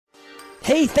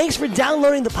Hey, thanks for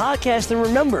downloading the podcast. And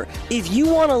remember, if you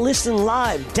want to listen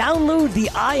live, download the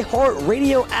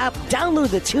iHeartRadio app,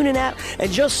 download the TuneIn app,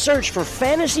 and just search for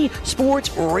Fantasy Sports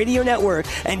Radio Network,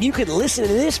 and you can listen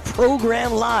to this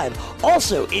program live.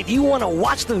 Also, if you want to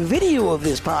watch the video of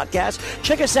this podcast,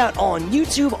 check us out on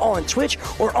YouTube, on Twitch,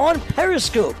 or on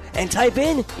Periscope, and type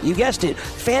in, you guessed it,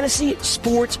 Fantasy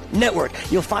Sports Network.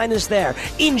 You'll find us there.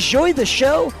 Enjoy the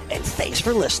show, and thanks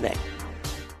for listening.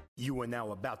 You are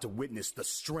now about to witness the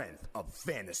strength of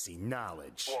fantasy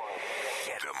knowledge.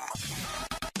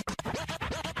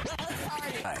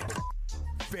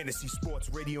 Fantasy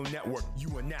Sports Radio Network,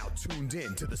 you are now tuned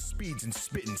in to the Speeds and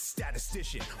Spittin'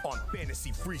 Statistician on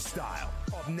Fantasy Freestyle.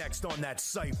 Up next on that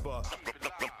cipher,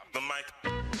 the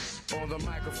mic. On the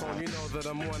microphone, you know that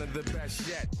I'm one of the best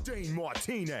yet, Dane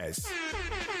Martinez.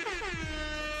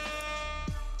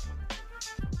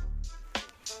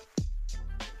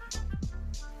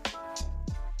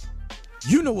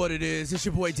 You know what it is. It's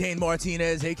your boy Dane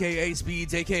Martinez, a.k.a.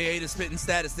 Speeds, a.k.a. the Spittin'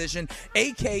 Statistician,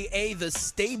 a.k.a. the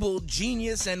Stable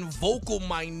Genius and Vocal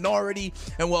Minority.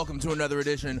 And welcome to another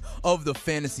edition of the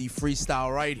Fantasy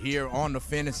Freestyle right here on the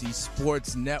Fantasy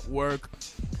Sports Network.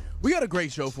 We got a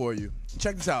great show for you.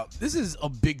 Check this out. This is a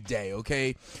big day,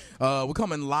 okay? We're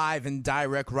coming live and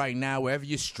direct right now, wherever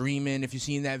you're streaming. If you're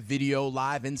seeing that video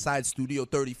live inside Studio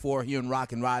 34 here in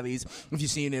Rock and Riley's, if you're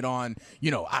seeing it on,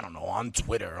 on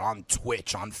Twitter, on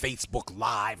Twitch, on Facebook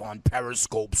Live, on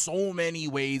Periscope, so many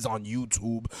ways on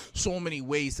YouTube, so many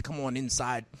ways to come on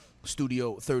inside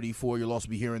Studio 34. You'll also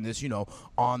be hearing this,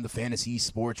 on the Fantasy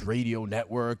Sports Radio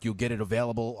Network. You'll get it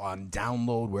available on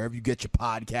download, wherever you get your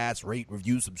podcasts, rate,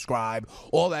 review, subscribe,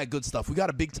 all that good stuff. We got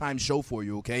a big-time show for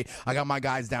you, okay? I got my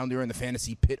guys down there in the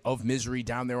Fantasy Pit of Misery,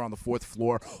 down there on the 4th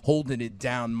floor, holding it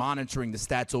down, monitoring the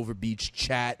Stats Over Beach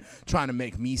chat, trying to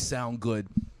make me sound good.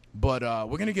 But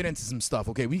we're going to get into some stuff,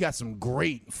 okay? We got some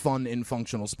great, fun, and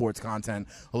functional sports content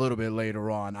a little bit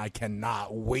later on. I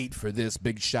cannot wait for this.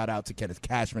 Big shout-out to Kenneth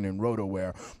Cashman and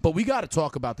RotoWare. But we got to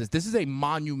talk about this. This is a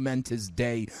monumentous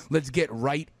day. Let's get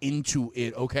right into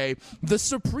it, okay? The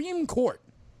Supreme Court,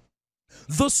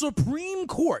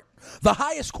 the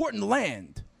highest court in the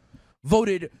land,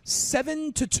 voted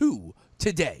 7-2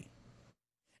 today.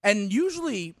 And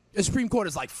usually, the Supreme Court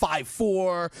is like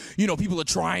 5-4. People are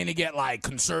trying to get like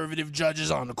conservative judges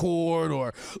on the court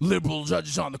or liberal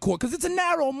judges on the court because it's a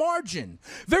narrow margin.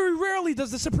 Very rarely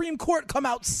does the Supreme Court come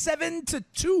out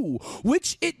 7-2,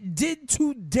 which it did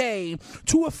today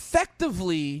to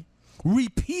effectively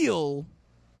repeal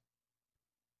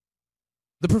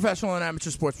the Professional and Amateur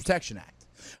Sports Protection Act.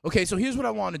 Okay, so here's what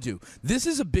I want to do. This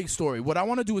is a big story. What I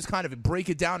want to do is kind of break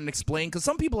it down and explain, because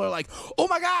some people are like, oh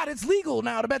my God, it's legal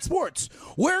now to bet sports.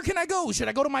 Where can I go? Should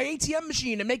I go to my ATM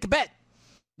machine and make a bet?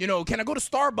 Can I go to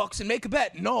Starbucks and make a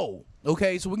bet? No.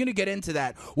 Okay, so we're going to get into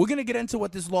that. We're going to get into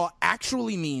what this law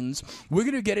actually means. We're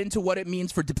going to get into what it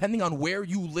means for depending on where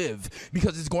you live,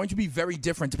 because it's going to be very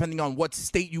different depending on what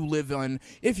state you live in,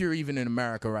 if you're even in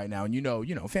America right now. And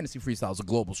Fantasy Freestyle is a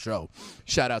global show.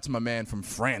 Shout out to my man from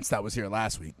France that was here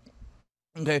last week.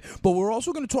 Okay, but we're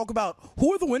also going to talk about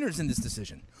who are the winners in this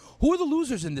decision. Who are the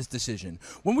losers in this decision?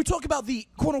 When we talk about the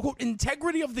quote-unquote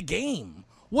integrity of the game,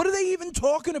 what are they even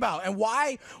talking about? And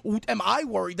why am I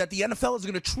worried that the NFL is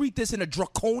going to treat this in a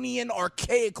draconian,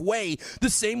 archaic way, the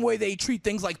same way they treat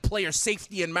things like player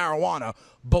safety and marijuana?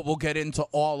 But we'll get into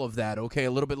all of that, okay?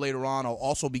 A little bit later on, I'll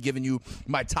also be giving you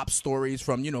my top stories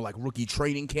from, like rookie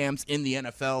training camps in the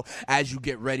NFL as you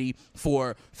get ready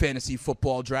for fantasy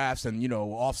football drafts and,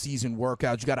 off-season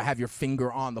workouts. You got to have your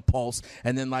finger on the pulse.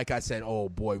 And then, like I said, oh,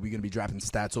 boy, we're going to be drafting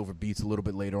Stats Over Beats a little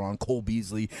bit later on. Cole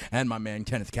Beasley and my man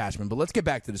Kenneth Cashman. But let's get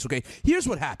back to this, okay? Here's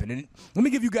what happened. And let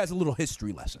me give you guys a little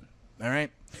history lesson. All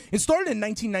right. It started in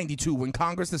 1992 when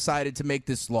Congress decided to make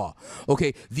this law.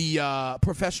 Okay. The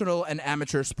Professional and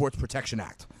Amateur Sports Protection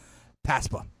Act,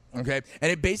 PASPA. Okay.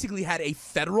 And it basically had a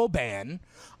federal ban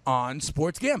on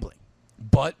sports gambling.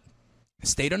 But the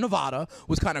state of Nevada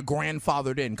was kind of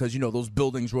grandfathered in because, those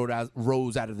buildings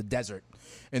rose out of the desert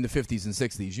in the 50s and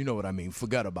 60s. You know what I mean?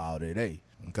 Forget about it. Hey.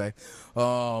 Okay.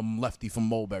 Lefty from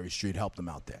Mulberry Street helped them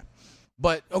out there.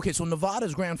 But, okay, so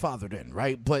Nevada's grandfathered in,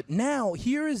 right? But now,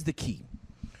 here is the key.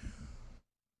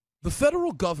 The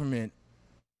federal government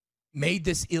made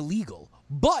this illegal,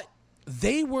 but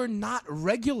they were not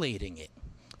regulating it.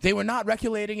 They were not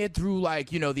regulating it through, like,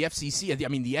 the FCC,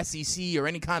 the SEC or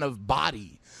any kind of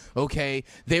body, okay?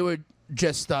 They were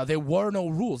just, there were no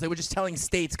rules. They were just telling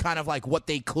states kind of like what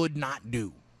they could not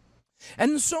do.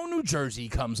 And so New Jersey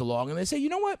comes along and they say, you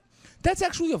know what? That's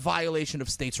actually a violation of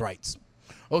states' rights.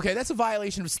 Okay, that's a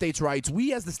violation of states' rights.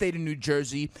 We, as the state of New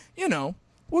Jersey,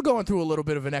 we're going through a little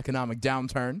bit of an economic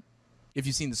downturn. If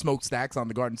you've seen the smokestacks on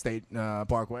the Garden State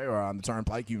Parkway or on the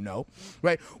Turnpike, you know,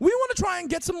 right? We want to try and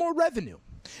get some more revenue.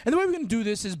 And the way we're going to do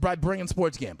this is by bringing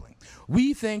sports gambling.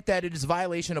 We think that it is a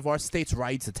violation of our state's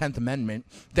rights, the 10th Amendment,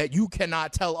 that you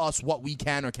cannot tell us what we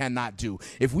can or cannot do.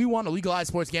 If we want to legalize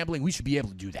sports gambling, we should be able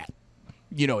to do that.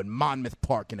 You know, in Monmouth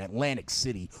Park, in Atlantic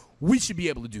City, we should be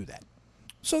able to do that.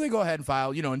 So they go ahead and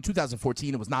file. You know, in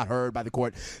 2014, it was not heard by the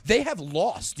court. They have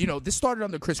lost. You know, this started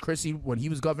under Chris Christie when he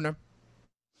was governor.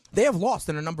 They have lost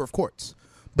in a number of courts.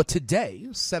 But today,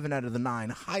 7 out of the 9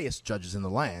 highest judges in the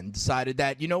land decided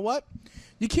that, you know what?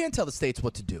 You can't tell the states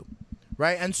what to do,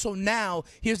 right? And so now,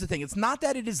 here's the thing. It's not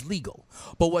that it is legal,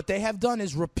 but what they have done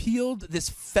is repealed this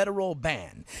federal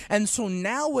ban. And so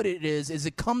now what it is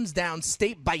it comes down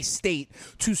state by state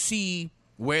to see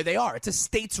where they are. It's a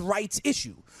states' rights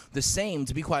issue. The same,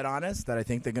 to be quite honest, that I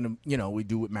think they're going to, you know, we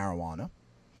do with marijuana.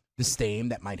 The same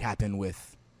that might happen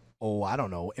with, I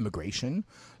don't know, immigration.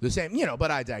 The same, you know,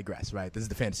 but I digress, right? This is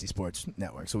the Fantasy Sports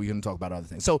Network, so we're going to talk about other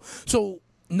things. So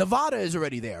Nevada is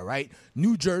already there, right?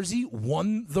 New Jersey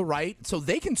won the right, so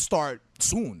they can start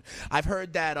soon. I've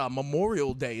heard that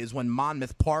Memorial Day is when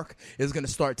Monmouth Park is going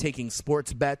to start taking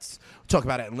sports bets. Talk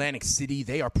about Atlantic City.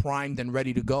 They are primed and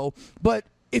ready to go. But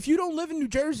if you don't live in New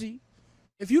Jersey,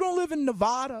 if you don't live in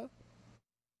Nevada,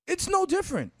 it's no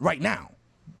different right now.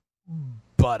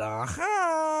 But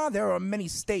there are many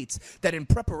states that in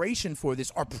preparation for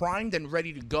this are primed and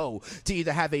ready to go to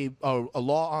either have a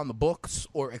law on the books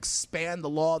or expand the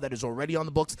law that is already on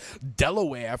the books.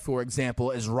 Delaware, for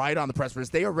example, is right on the precipice.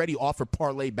 They already offer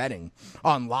parlay betting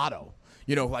on lotto,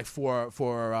 you know, like for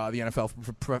the NFL,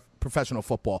 for professional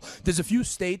football. There's a few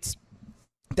states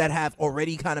that have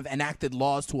already kind of enacted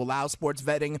laws to allow sports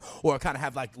betting or kind of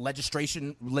have like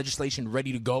legislation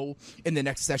ready to go in the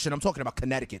next session. I'm talking about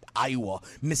Connecticut, Iowa,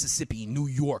 Mississippi, New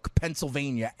York,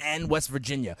 Pennsylvania, and West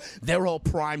Virginia. They're all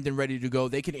primed and ready to go.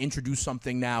 They can introduce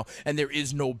something now, and there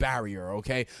is no barrier,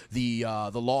 okay? The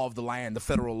law of the land, the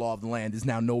federal law of the land is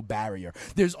now no barrier.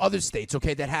 There's other states,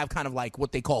 okay, that have kind of like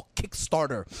what they call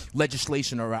Kickstarter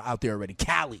legislation out there already.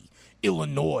 Cali,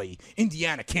 Illinois,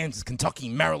 Indiana, Kansas, Kentucky,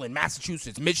 Maryland,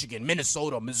 Massachusetts, Michigan,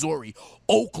 Minnesota, Missouri,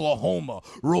 Oklahoma,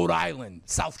 Rhode Island,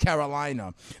 South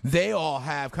Carolina. They all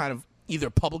have kind of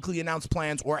either publicly announced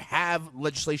plans or have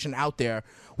legislation out there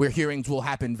where hearings will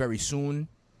happen very soon.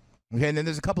 Okay, and then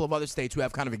there's a couple of other states who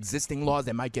have kind of existing laws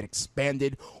that might get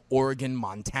expanded. Oregon,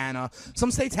 Montana. Some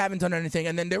states haven't done anything,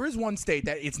 and then there is one state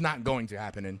that it's not going to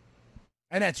happen in.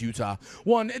 And that's Utah.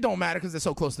 One, it don't matter because they're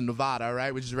so close to Nevada,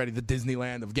 right, which is already the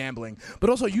Disneyland of gambling. But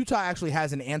also, Utah actually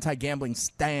has an anti-gambling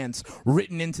stance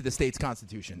written into the state's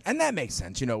constitution. And that makes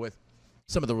sense, you know, with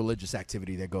some of the religious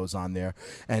activity that goes on there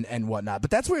and whatnot.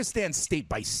 But that's where it stands state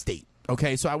by state,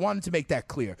 okay? So I wanted to make that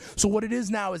clear. So what it is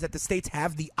now is that the states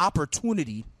have the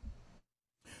opportunity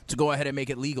to go ahead and make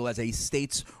it legal as a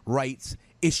states' rights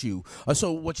issue.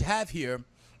 So what you have here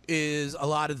is a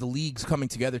lot of the leagues coming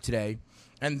together today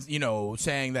and, you know,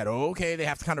 saying that, okay, they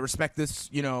have to kind of respect this,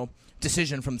 you know,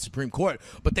 decision from the Supreme Court,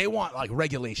 but they want, like,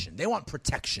 regulation. They want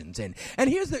protections. And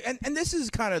here's and this is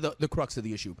kind of the crux of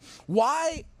the issue.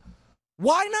 Why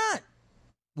not?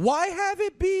 Why have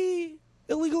it be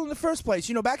illegal in the first place?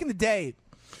 You know, back in the day,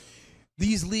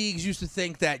 these leagues used to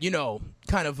think that, you know,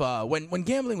 kind of when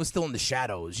gambling was still in the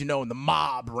shadows, you know, and the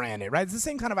mob ran it, right? It's the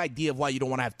same kind of idea of why you don't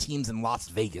want to have teams in Las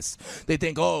Vegas. They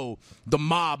think, oh, the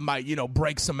mob might, you know,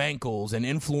 break some ankles and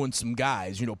influence some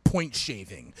guys, you know, point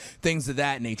shaving, things of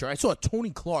that nature. I saw Tony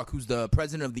Clark, who's the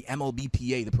president of the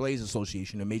MLBPA, the Players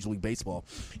Association in Major League Baseball.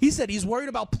 He said he's worried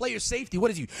about player safety.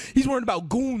 What is he? He's worried about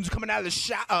goons coming out of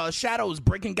the shadows,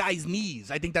 breaking guys'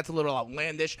 knees. I think that's a little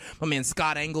outlandish. My man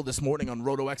Scott Engel this morning on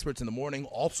Roto Experts in the Morning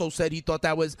also said he thought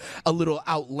that was a little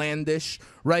outlandish,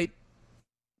 right?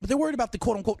 But they're worried about the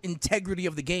quote-unquote integrity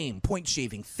of the game, point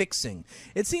shaving, fixing.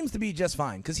 It seems to be just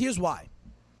fine, because here's why.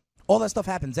 All that stuff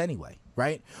happens anyway,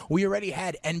 right? We already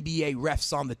had NBA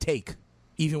refs on the take,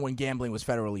 even when gambling was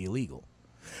federally illegal.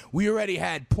 We already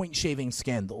had point shaving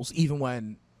scandals, even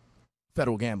when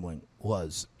federal gambling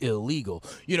was illegal.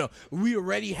 You know, we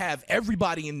already have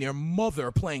everybody and their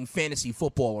mother playing fantasy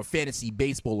football or fantasy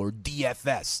baseball or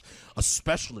DFS,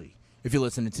 especially if you're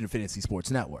listening to the Fantasy Sports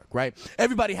Network, right?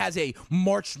 Everybody has a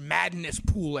March Madness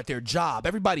pool at their job.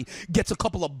 Everybody gets a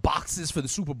couple of boxes for the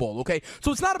Super Bowl, okay?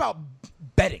 So it's not about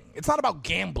betting. It's not about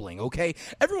gambling, okay?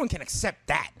 Everyone can accept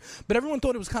that. But everyone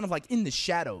thought it was kind of like in the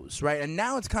shadows, right? And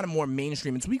now it's kind of more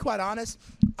mainstream. And to be quite honest,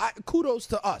 kudos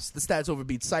to us, the Stats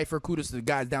Overbeat Cypher. Kudos to the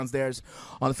guys downstairs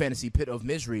on the Fantasy Pit of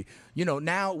Misery. You know,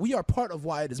 now we are part of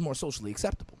why it is more socially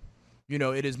acceptable. You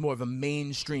know, it is more of a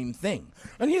mainstream thing.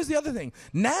 And here's the other thing.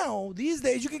 Now, these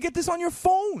days, you can get this on your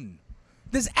phone.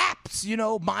 There's apps,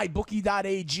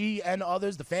 MyBookie.ag and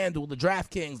others, the FanDuel, the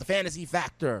DraftKings, the Fantasy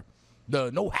Factor,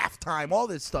 the no halftime, all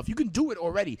this stuff. You can do it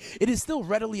already. It is still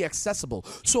readily accessible.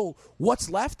 So what's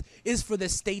left is for the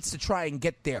states to try and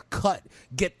get their cut,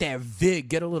 get their vig,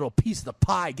 get a little piece of the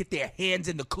pie, get their hands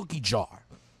in the cookie jar.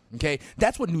 Okay?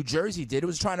 That's what New Jersey did. It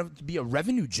was trying to be a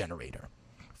revenue generator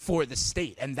for the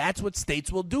state, and that's what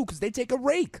states will do because they take a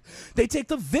rake. They take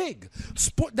the vig.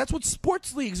 That's what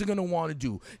sports leagues are going to want to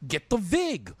do. Get the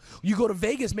vig. You go to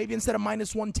Vegas, maybe instead of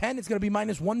 -110, it's going to be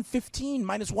 -115,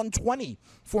 -120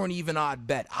 for an even odd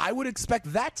bet. I would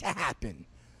expect that to happen.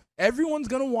 Everyone's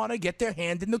going to want to get their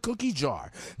hand in the cookie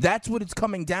jar. That's what it's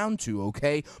coming down to,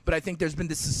 okay? But I think there's been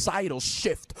this societal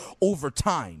shift over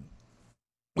time,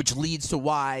 which leads to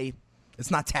why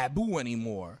it's not taboo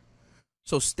anymore.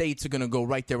 So states are going to go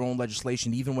write their own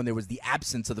legislation even when there was the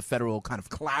absence of the federal kind of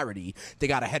clarity. They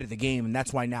got ahead of the game, and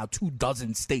that's why now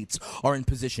 24 states are in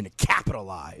position to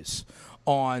capitalize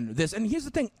on this. And here's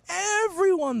the thing.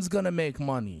 Everyone's going to make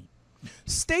money.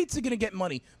 States are going to get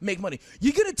money, make money.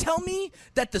 You're going to tell me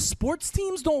that the sports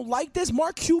teams don't like this?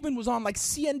 Mark Cuban was on like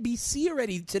CNBC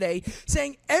already today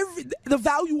saying the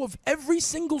value of every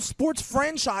single sports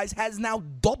franchise has now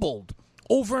doubled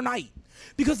overnight.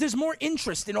 Because there's more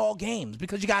interest in all games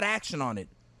because you got action on it.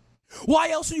 Why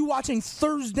else are you watching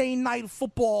Thursday night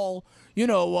football,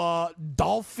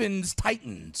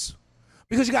 Dolphins-Titans?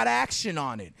 Because you got action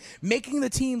on it. Making the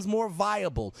teams more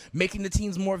viable, making the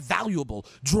teams more valuable,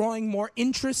 drawing more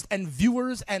interest and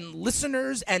viewers and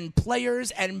listeners and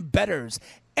players and bettors.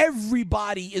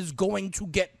 Everybody is going to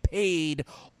get paid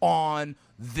on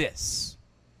this.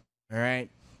 All right?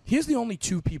 Here's the only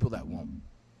two people that won't.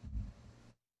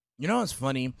 You know it's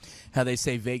funny how they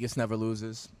say Vegas never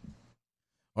loses?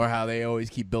 Or how they always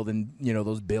keep building,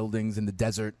 those buildings in the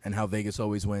desert and how Vegas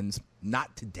always wins?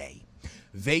 Not today.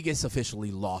 Vegas officially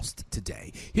lost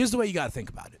today. Here's the way you got to think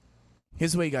about it.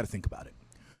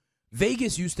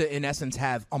 Vegas used to, in essence,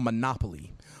 have a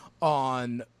monopoly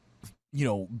on,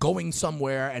 going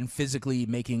somewhere and physically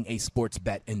making a sports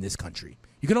bet in this country.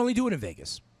 You can only do it in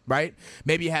Vegas. Right?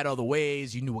 Maybe you had other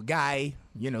ways. You knew a guy,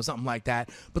 something like that.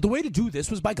 But the way to do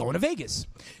this was by going to Vegas.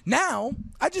 Now,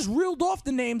 I just reeled off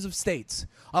the names of states.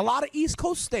 A lot of East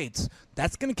Coast states.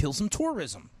 That's going to kill some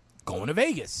tourism. Going to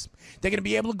Vegas. They're going to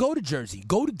be able to go to Jersey,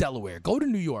 go to Delaware, go to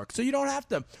New York. So you don't have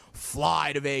to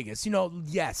fly to Vegas.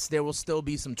 Yes, there will still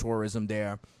be some tourism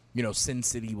there. Sin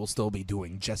City will still be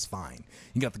doing just fine.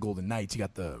 You got the Golden Knights. You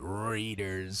got the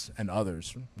Raiders and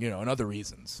others, and other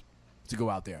reasons to go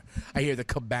out there. I hear the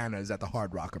cabanas at the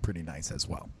Hard Rock are pretty nice as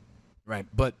well, right?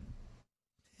 But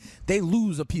they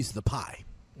lose a piece of the pie,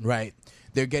 right?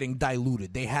 They're getting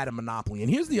diluted. They had a monopoly. And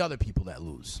here's the other people that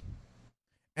lose.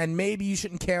 And maybe you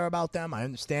shouldn't care about them. I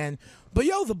understand. But,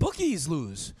 the bookies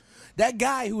lose. That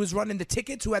guy who was running the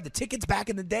tickets, who had the tickets back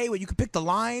in the day where you could pick the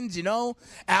lines,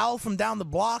 Al from down the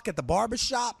block at the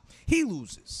barbershop, he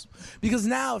loses. Because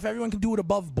now if everyone can do it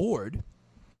above board,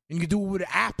 and you can do it with an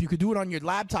app. You could do it on your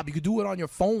laptop. You could do it on your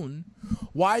phone.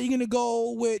 Why are you going to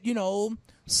go with,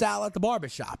 Sal at the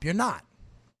barbershop? You're not.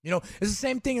 It's the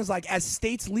same thing as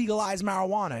states legalize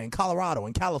marijuana in Colorado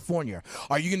and California.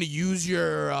 Are you going to use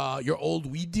your old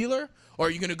weed dealer? Or are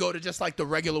you going to go to just like the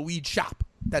regular weed shop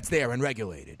that's there and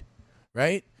regulated?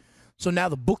 Right? So now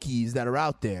the bookies that are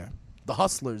out there, the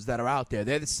hustlers that are out there,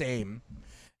 they're the same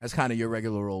as kind of your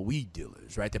regular old weed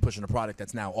dealers, right? They're pushing a product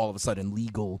that's now all of a sudden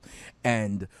legal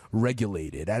and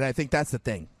regulated. And I think that's the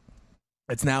thing.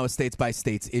 It's now a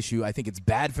states-by-states issue. I think it's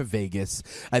bad for Vegas.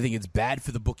 I think it's bad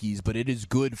for the bookies, but it is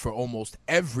good for almost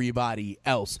everybody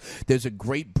else. There's a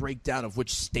great breakdown of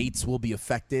which states will be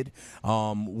affected,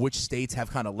 which states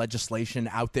have kind of legislation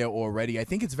out there already. I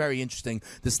think it's very interesting.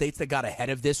 The states that got ahead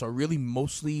of this are really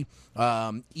mostly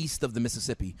east of the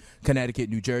Mississippi. Connecticut,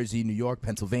 New Jersey, New York,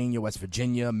 Pennsylvania, West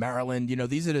Virginia, Maryland.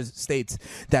 These are the states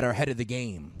that are ahead of the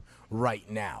game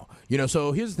right now.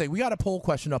 So here's the thing. We got a poll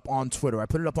question up on Twitter. I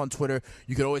put it up on Twitter.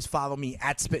 You can always follow me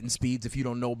at Spittin' Speeds if you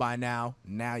don't know by now.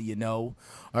 Now you know.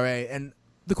 All right. And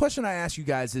the question I ask you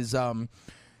guys is, how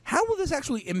will this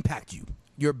actually impact you,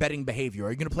 your betting behavior?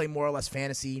 Are you going to play more or less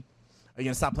fantasy? Are you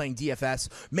going to stop playing DFS?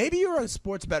 Maybe you're a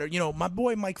sports bettor. My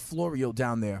boy Mike Florio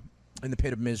down there in the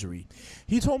pit of misery,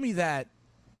 he told me that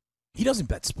he doesn't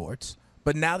bet sports,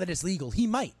 but now that it's legal, he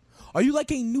might. Are you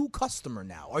like a new customer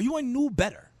now? Are you a new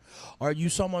bettor? Are you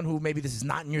someone who maybe this is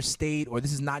not in your state or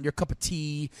this is not your cup of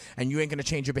tea and you ain't going to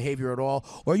change your behavior at all?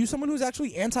 Or are you someone who's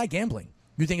actually anti-gambling?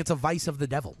 You think it's a vice of the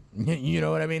devil. You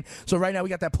know what I mean? So right now we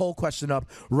got that poll question up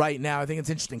right now. I think it's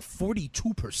interesting.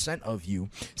 42% of you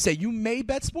say you may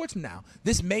bet sports now.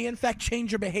 This may, in fact,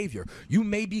 change your behavior. You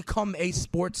may become a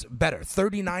sports bettor.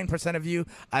 39% of you,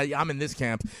 I'm in this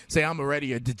camp, say I'm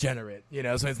already a degenerate,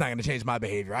 so it's not going to change my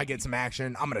behavior. I get some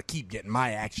action. I'm going to keep getting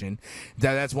my action.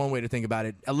 That's one way to think about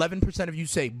it. 11% of you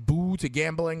say boo to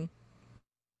gambling,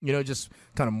 just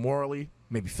kind of morally,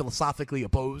 maybe philosophically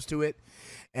opposed to it.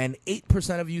 And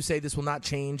 8% of you say this will not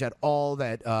change at all,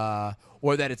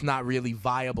 or that it's not really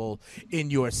viable in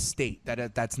your state.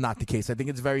 That's not the case. I think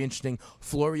it's very interesting.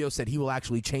 Florio said he will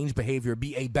actually change behavior,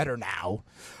 be a bettor now.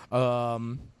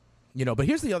 But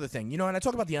here's the other thing. And I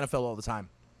talk about the NFL all the time.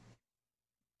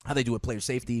 How they do with player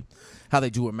safety, how they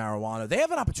do with marijuana. They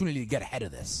have an opportunity to get ahead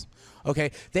of this.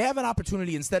 Okay? They have an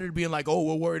opportunity, instead of being like, oh,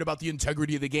 we're worried about the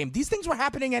integrity of the game. These things were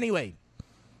happening anyway.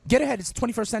 Get ahead. It's the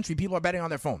 21st century. People are betting on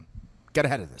their phone. Get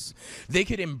ahead of this. They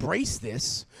could embrace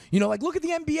this. Look at the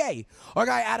NBA. Our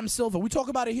guy Adam Silver, we talk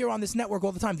about it here on this network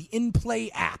all the time, the In-Play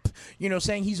app,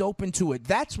 saying he's open to it.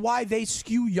 That's why they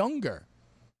skew younger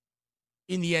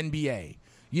in the NBA.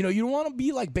 You don't want to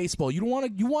be like baseball. You want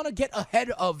to get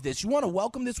ahead of this. You want to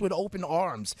welcome this with open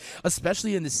arms,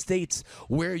 especially in the States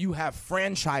where you have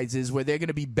franchises where they're going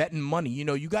to be betting money.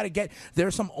 You got to get, there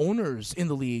are some owners in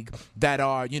the league that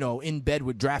are, in bed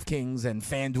with DraftKings and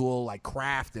FanDuel, like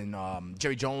Kraft and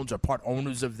Jerry Jones are part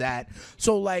owners of that.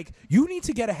 So, you need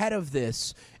to get ahead of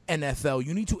this, NFL.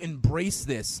 You need to embrace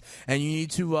this, and you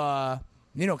need to,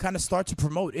 kind of start to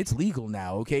promote. It's legal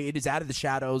now, okay? It is out of the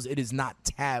shadows. It is not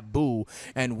taboo.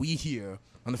 And we here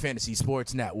on the Fantasy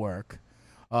Sports Network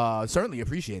certainly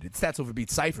appreciate it. Stats Over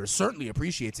Beats Cypher certainly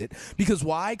appreciates it. Because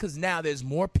why? Because now there's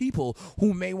more people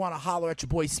who may want to holler at your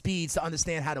boy Speeds to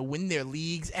understand how to win their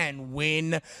leagues and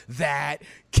win that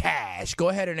cash. Go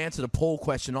ahead and answer the poll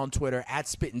question on Twitter at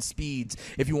Spittin' Speeds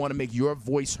if you want to make your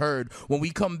voice heard. When we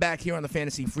come back here on the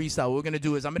Fantasy Freestyle, what we're going to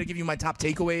do is I'm going to give you my top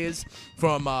takeaways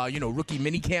from, rookie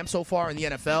minicamp so far in the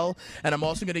NFL. And I'm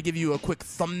also going to give you a quick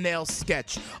thumbnail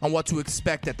sketch on what to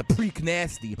expect at the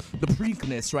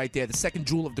Preakness right there, the second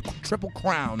jewel of the Triple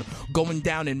Crown going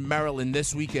down in Maryland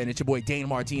this weekend. It's your boy Dane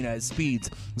Martinez, Speeds,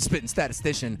 the spitting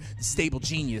statistician, the stable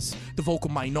genius, the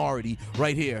vocal minority,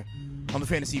 right here on the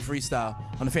Fantasy Freestyle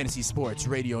on the Fantasy Sports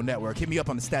Radio Network. Hit me up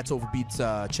on the Stats Over Beats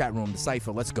chat room, the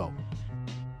Cypher. Let's go.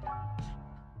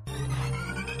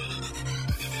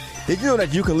 Did you know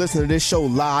that you can listen to this show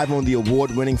live on the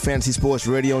award-winning Fantasy Sports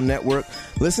Radio Network?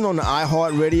 Listen on the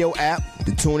iHeartRadio app,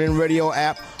 the TuneIn Radio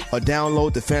app, or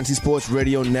download the Fantasy Sports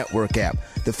Radio Network app.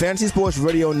 The Fantasy Sports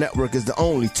Radio Network is the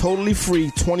only totally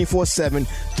free 24/7,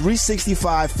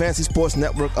 365 fantasy sports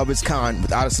network of its kind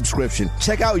without a subscription.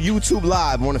 Check out YouTube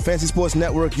Live on the Fantasy Sports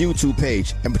Network YouTube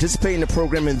page and participate in the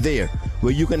programming there,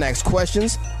 where you can ask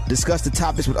questions, discuss the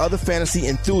topics with other fantasy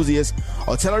enthusiasts,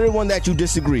 or tell everyone that you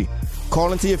disagree.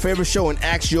 Call into your favorite show and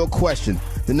ask your question.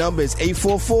 The number is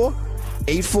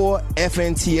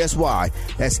 844-84-FNTSY.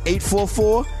 That's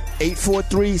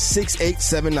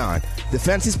 844-843-6879. The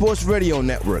Fantasy Sports Radio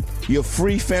Network, your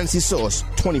free fantasy source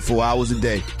 24 hours a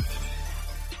day.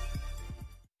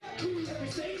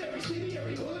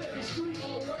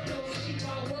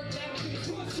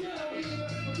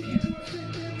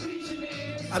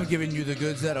 I'm giving you the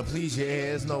goods that'll please your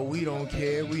ears. No, we don't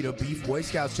care. We the Beef Boy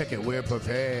Scouts. Check it. We're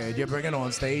prepared. You bring it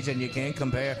on stage and you can't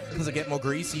compare because I get more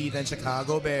greasy than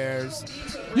Chicago Bears.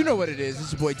 You know what it is.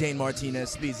 It's your boy Dane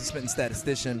Martinez, Speeds, the spitting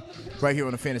statistician, right here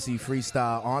on the Fantasy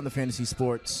Freestyle on the Fantasy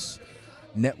Sports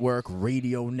Network,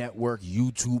 Radio Network,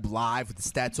 YouTube Live with the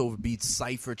Stats Over Beats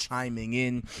Cypher chiming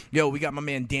in. Yo, we got my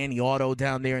man Danny Otto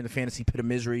down there in the Fantasy Pit of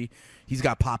Misery. He's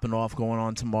got popping off going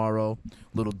on tomorrow.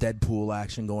 Little Deadpool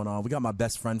action going on. We got my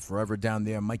best friend forever down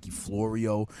there, Mikey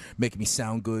Florio, making me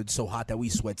sound good. So hot that we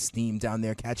sweat steam down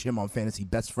there. Catch him on Fantasy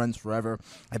Best Friends Forever.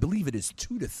 I believe it is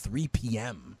 2 to 3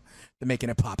 p.m. They're making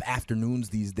it pop afternoons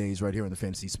these days right here on the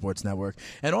Fantasy Sports Network.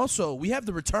 And also, we have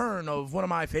the return of one of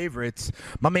my favorites.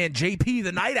 My man JP,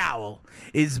 the Night Owl,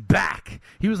 is back.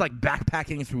 He was like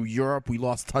backpacking through Europe. We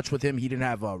lost touch with him. He didn't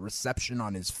have a reception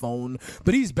on his phone.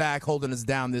 But he's back holding us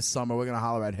down this summer. We're going to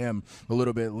holler at him a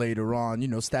little bit later on. You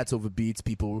know, Stats Over Beats,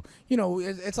 people, you know,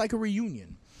 it's like a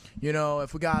reunion. You know,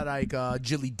 if we got like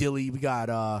Jilly Dilly, we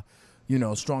got,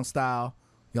 Strong Style.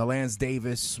 Lance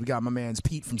Davis, we got my man's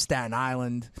Pete from Staten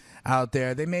Island out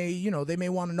there. They may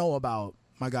want to know about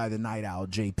my guy, the Night Owl,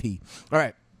 JP. All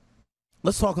right,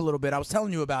 let's talk a little bit. I was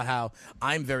telling you about how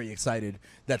I'm very excited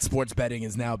that sports betting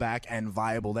is now back and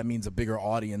viable. That means a bigger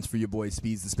audience for your boy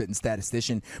Speeds, the spitting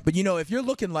statistician. But, if you're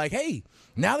looking like, hey,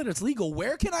 now that it's legal,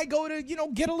 where can I go to,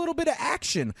 get a little bit of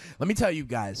action? Let me tell you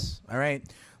guys, all right?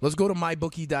 Let's go to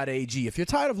mybookie.ag. If you're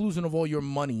tired of losing all your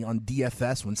money on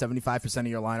DFS when 75% of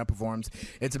your lineup performs,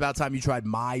 it's about time you tried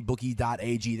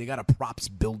mybookie.ag. They got a props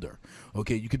builder.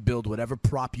 Okay, you could build whatever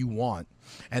prop you want,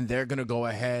 and they're going to go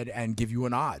ahead and give you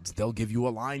an odds. They'll give you a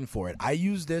line for it. I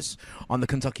use this on the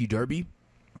Kentucky Derby.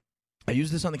 I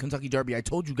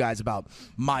told you guys about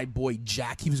my boy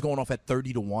Jack. He was going off at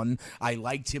 30-1. I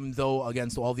liked him, though,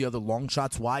 against all the other long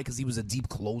shots. Why? Because he was a deep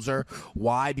closer.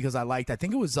 Why? Because I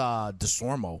think it was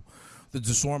DeSormo. The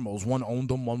DeSormos. One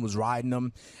owned him, one was riding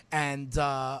him. And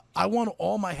I won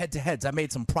all my head-to-heads. I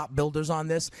made some prop builders on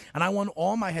this, and I won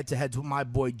all my head-to-heads with my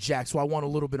boy Jack. So I won a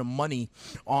little bit of money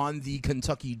on the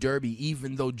Kentucky Derby,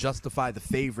 even though Justify, the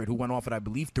favorite, who went off at, I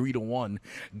believe, 3-1,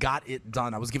 got it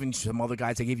done. I was giving some other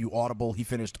guys. I gave you Audible. He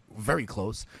finished very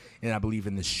close. And I believe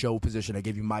in the show position, I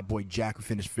gave you my boy Jack, who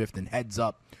finished 5th, and Heads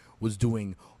Up was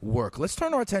doing work. Let's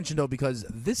turn our attention, though, because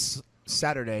this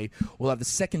Saturday, we'll have the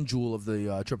second jewel of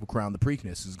the Triple Crown. The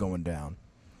Preakness is going down.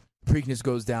 Preakness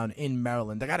goes down in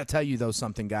Maryland. I got to tell you, though,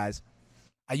 something, guys.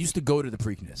 I used to go to the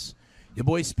Preakness. Your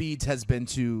boy Speeds has been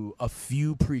to a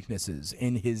few Preaknesses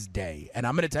in his day. And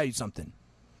I'm going to tell you something.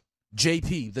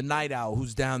 JP, the night owl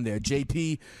who's down there.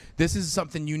 JP, this is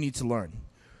something you need to learn.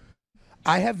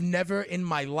 I have never in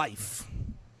my life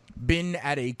been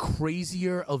at a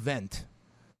crazier event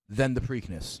than the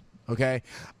Preakness. Okay,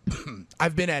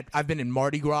 I've been in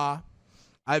Mardi Gras,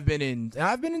 I've been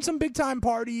in some big time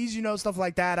parties, stuff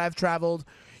like that. I've traveled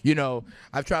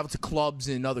to clubs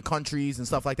in other countries and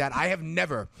stuff like that. I have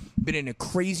never been in a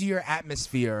crazier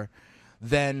atmosphere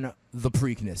than the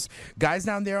Preakness. Guys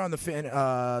down there on the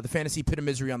Fantasy Pit of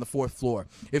Misery on the 4th floor.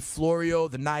 If Florio,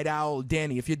 the Night Owl,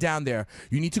 Danny, if you're down there,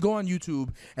 you need to go on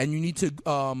YouTube and you need to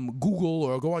Google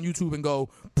or go on YouTube and go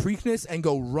Preakness and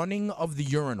go Running of the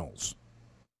Urinals.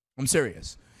 I'm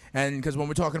serious. And because when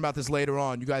we're talking about this later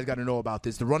on, you guys got to know about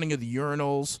this. The running of the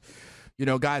urinals,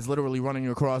 guys literally running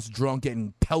across drunk,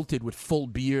 getting pelted with full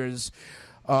beers.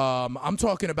 I'm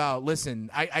talking about,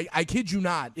 listen, I kid you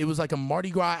not. It was like a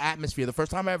Mardi Gras atmosphere. The first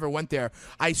time I ever went there,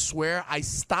 I swear I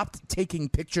stopped taking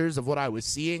pictures of what I was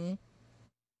seeing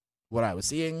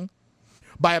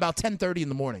by about 10:30 in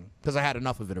the morning because I had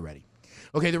enough of it already.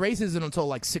 Okay, the race isn't until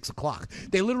like 6 o'clock.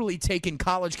 They literally taken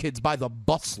college kids by the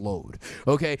busload.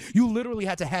 Okay, you literally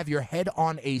had to have your head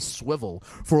on a swivel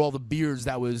for all the beers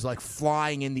that was like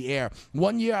flying in the air.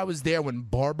 One year I was there when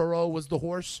Barbaro was the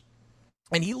horse,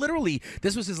 and he literally,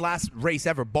 this was his last race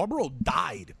ever. Barbaro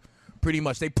died. Pretty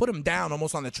much. They put him down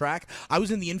almost on the track. I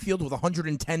was in the infield with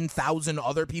 110,000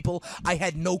 other people. I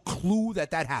had no clue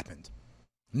that happened.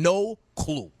 No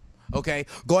clue. Okay,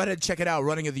 go ahead and check it out,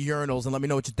 Running of the Urinals, and let me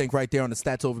know what you think right there on the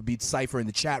Stats Overbeat Cypher in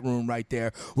the chat room right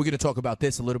there. We're going to talk about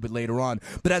this a little bit later on.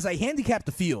 But as I handicap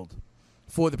the field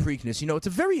for the Preakness, it's a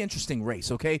very interesting race,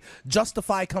 okay?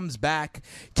 Justify comes back.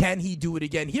 Can he do it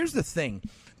again? Here's the thing.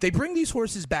 They bring these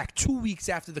horses back 2 weeks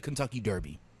after the Kentucky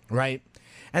Derby, right?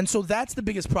 And so that's the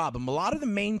biggest problem. A lot of the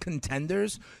main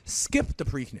contenders skip the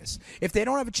Preakness. If they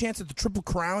don't have a chance at the Triple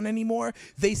Crown anymore,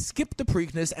 they skip the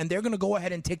Preakness, and they're going to go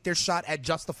ahead and take their shot at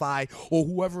Justify or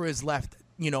whoever is left,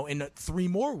 in 3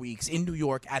 more weeks in New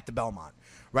York at the Belmont,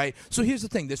 right? So here's the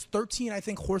thing. There's 13, I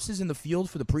think, horses in the field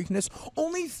for the Preakness.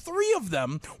 Only 3 of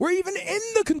them were even in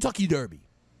the Kentucky Derby.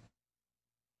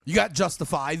 You got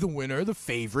Justify, the winner, the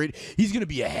favorite. He's going to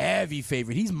be a heavy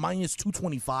favorite. He's minus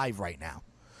 225 right now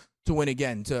to win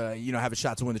again, to have a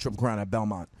shot to win the Triple Crown at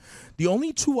Belmont. The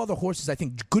only 2 other horses, I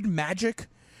think, Good Magic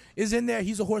is in there.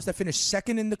 He's a horse that finished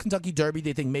 2nd in the Kentucky Derby.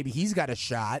 They think maybe he's got a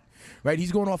shot, right?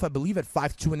 He's going off, I believe, at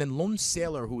 5-2, and then Lone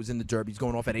Sailor, who was in the Derby, is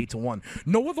going off at 8-1.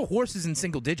 No other horses in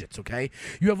single digits, okay?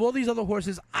 You have all these other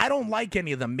horses. I don't like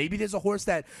any of them. Maybe there's a horse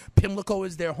that Pimlico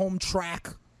is their home track.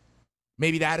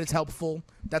 Maybe that is helpful.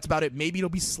 That's about it. Maybe it'll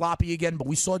be sloppy again, but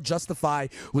we saw Justify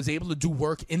was able to do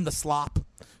work in the slop,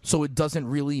 so it doesn't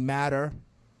really matter.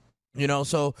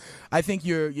 So I think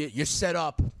you're set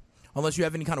up, unless you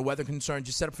have any kind of weather concerns,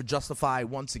 you're set up for Justify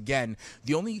once again.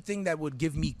 The only thing that would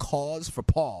give me cause for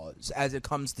pause as it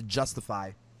comes to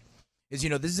Justify is,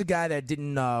 this is a guy that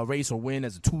didn't race or win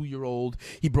as a 2-year-old.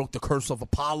 He broke the curse of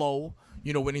Apollo,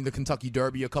 winning the Kentucky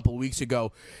Derby a couple of weeks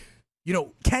ago.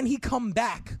 Can he come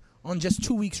back on just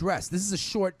 2 weeks rest? This is a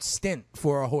short stint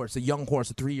for a horse, a young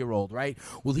horse, a 3-year-old, right?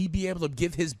 Will he be able to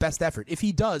give his best effort? If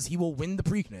he does, he will win the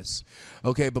Preakness.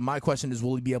 Okay, but my question is,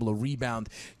 will he be able to rebound?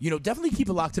 Definitely keep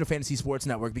it locked to the Fantasy Sports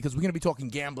Network, because we're going to be talking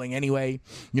gambling anyway.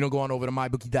 Go on over to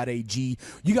mybookie.ag.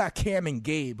 You got Cam and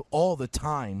Gabe all the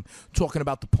time talking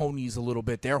about the ponies a little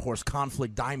bit. Their horse,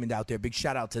 Conflict Diamond, out there. Big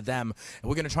shout out to them. And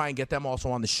we're going to try and get them also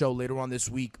on the show later on this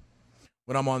week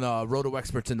when I'm on Roto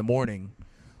Experts in the morning.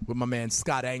 with my man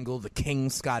Scott Angle, the King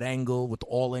Scott Angle, with the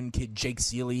All-In kid Jake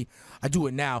Seeley. I do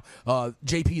it now.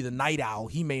 JP, the Night Owl,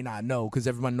 he may not know because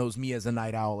everyone knows me as a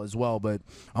Night Owl as well, but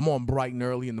I'm on bright and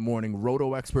early in the morning.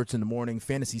 Roto Experts in the morning,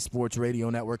 Fantasy Sports Radio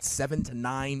Network, 7 to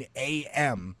 9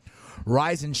 a.m.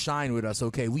 Rise and shine with us,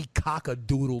 okay? We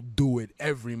cock-a-doodle-do it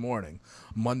every morning,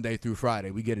 Monday through Friday.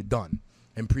 We get it done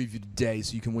and preview the day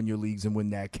so you can win your leagues and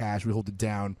win that cash. We hold it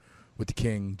down with the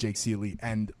King, Jake Seeley,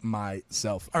 and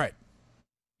myself. All right.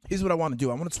 Here's what I want to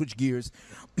do. I want to switch gears.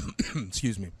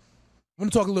 Excuse me. I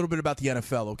want to talk a little bit about the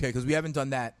NFL, okay, because we haven't done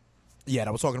that yet.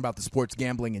 I was talking about the sports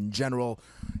gambling in general.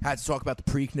 Had to talk about the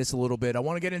Preakness a little bit. I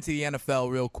want to get into the NFL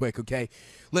real quick, okay?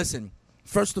 Listen,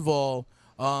 first of all,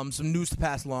 some news to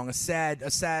pass along. A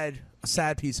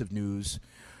sad piece of news.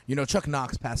 You know, Chuck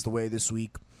Knox passed away this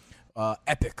week.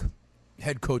 Epic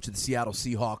head coach of the Seattle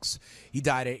Seahawks. He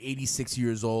died at 86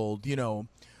 years old. You know,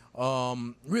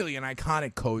 really an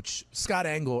iconic coach. Scott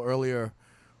Angle earlier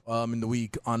in the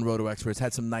week on Roto Experts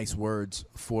had some nice words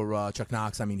for Chuck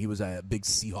Knox. I mean, he was a big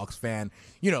Seahawks fan.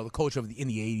 You know, the coach in the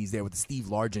 80s there with the Steve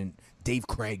Largent, Dave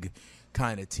Craig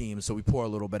kind of team. So we pour a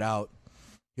little bit out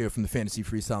here from the Fantasy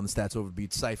Freestyle and the Stats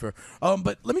Overbeat Cypher.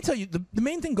 But let me tell you, the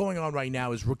main thing going on right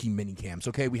now is rookie minicamps,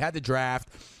 okay? We had the draft.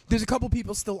 There's a couple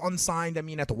people still unsigned. I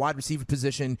mean, at the wide receiver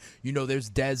position, you know, there's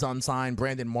Dez unsigned,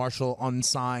 Brandon Marshall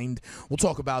unsigned. We'll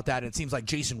talk about that. It seems like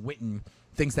Jason Witten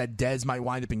thinks that Dez might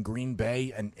wind up in Green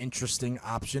Bay, an interesting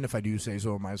option, if I do say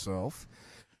so myself.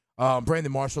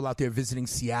 Brandon Marshall out there visiting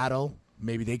Seattle.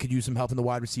 Maybe they could use some help in the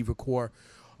wide receiver core.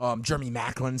 Jeremy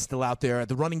Maclin's still out there. At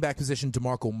the running back position,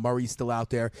 DeMarco Murray's still out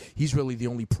there. He's really the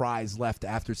only prize left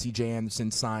after C.J.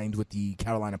 Anderson signed with the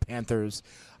Carolina Panthers.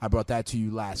 I brought that to you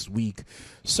last week.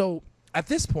 So at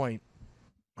this point,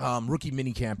 rookie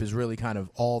minicamp is really kind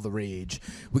of all the rage.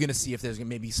 We're going to see if there's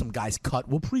maybe some guys cut.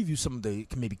 We'll preview some of the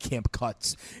maybe camp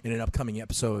cuts in an upcoming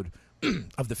episode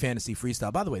of the Fantasy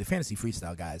Freestyle. By the way, the Fantasy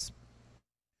Freestyle, guys,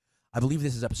 I believe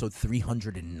this is episode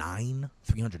 309,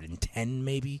 310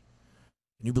 maybe.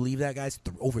 Can you believe that, guys?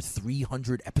 Over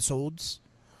 300 episodes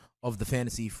of the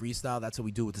Fantasy Freestyle. That's what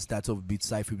we do with the Stats Overbeat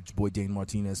Cypher, which is boy Dane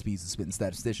Martinez, he's the spitting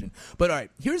statistician. But all right,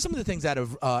 here's some of the things out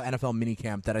of NFL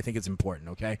minicamp that I think is important,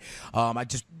 okay? I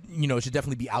just, you know, it should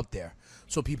definitely be out there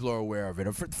so people are aware of it.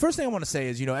 The first thing I want to say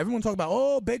is, you know, everyone talk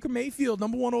about, Baker Mayfield,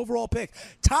 number 1 overall pick.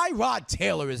 Tyrod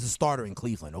Taylor is a starter in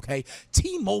Cleveland, okay?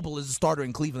 T-Mobile is a starter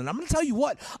in Cleveland. I'm going to tell you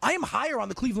what, I am higher on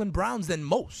the Cleveland Browns than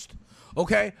most.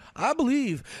 Okay, I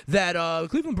believe that the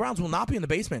Cleveland Browns will not be in the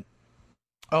basement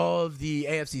of the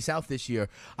AFC South this year.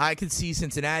 I could see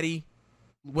Cincinnati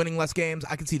winning less games.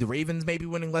 I could see the Ravens maybe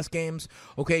winning less games.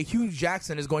 Okay, Hugh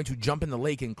Jackson is going to jump in the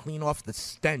lake and clean off the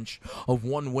stench of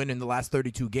one win in the last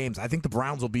 32 games. I think the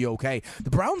Browns will be okay. The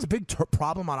Browns' big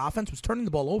problem on offense was turning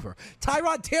the ball over.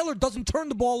 Tyrod Taylor doesn't turn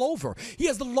the ball over. He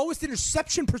has the lowest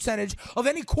interception percentage of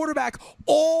any quarterback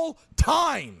all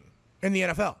time in the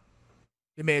NFL.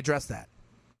 They may address that.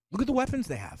 Look at the weapons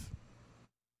they have.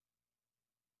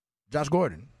 Josh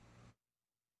Gordon.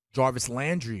 Jarvis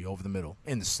Landry over the middle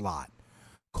in the slot.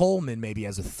 Coleman maybe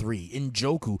as a 3.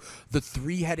 Njoku, the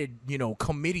 3-headed, you know,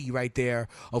 committee right there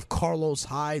of Carlos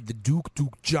Hyde, the Duke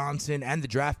Johnson, and the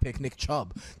draft pick Nick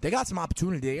Chubb. They got some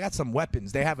opportunity. They got some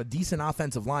weapons. They have a decent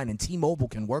offensive line, and T-Mobile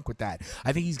can work with that.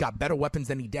 I think he's got better weapons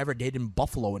than he ever did in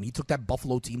Buffalo, and he took that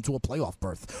Buffalo team to a playoff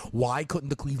berth. Why couldn't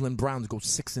the Cleveland Browns go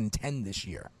 6-10 this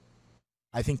year?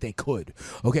 I think they could,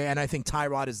 okay? And I think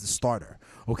Tyrod is the starter,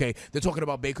 okay? They're talking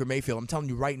about Baker Mayfield. I'm telling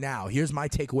you right now, here's my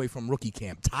takeaway from rookie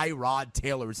camp. Tyrod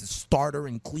Taylor is the starter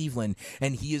in Cleveland,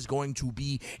 and he is going to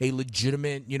be a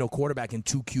legitimate, you know, quarterback in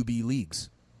 2 QB leagues.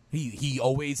 He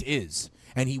always is,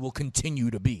 and he will continue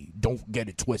to be. Don't get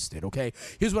it twisted, okay?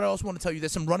 Here's what I also want to tell you.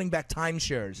 There's some running back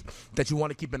timeshares that you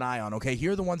want to keep an eye on, okay?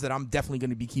 Here are the ones that I'm definitely going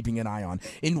to be keeping an eye on.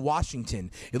 In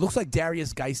Washington, it looks like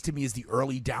Darius Geist to me is the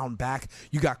early down back.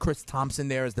 You got Chris Thompson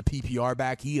there as the PPR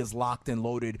back. He is locked and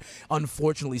loaded.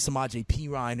 Unfortunately, Samaje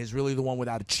Perine is really the one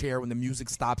without a chair when the music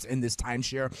stops in this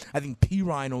timeshare. I think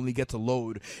Perine only gets a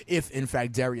load if, in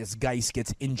fact, Darius Geist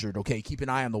gets injured, okay? Keep an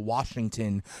eye on the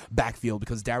Washington backfield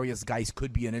because Darius Geist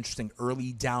could be an interesting early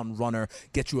down runner,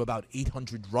 get you about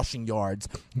 800 rushing yards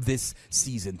this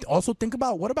season. Also, think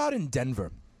about, what about in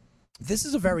Denver? This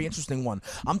is a very interesting one.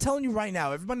 I'm telling you right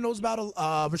now, everybody knows about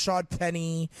Rashad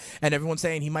Penny, and everyone's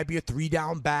saying he might be a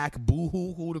 3-down back.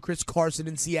 Boo-hoo-hoo to Chris Carson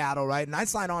in Seattle, right? And I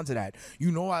sign on to that.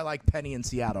 You know I like Penny in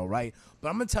Seattle, right? But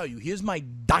I'm going to tell you, here's my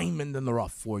diamond in the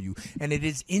rough for you, and it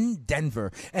is in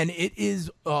Denver, and it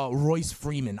is Royce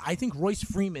Freeman. I think Royce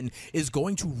Freeman is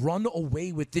going to run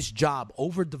away with this job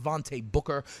over Devontae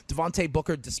Booker. Devontae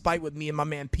Booker, despite what me and my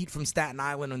man Pete from Staten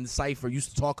Island on the Cypher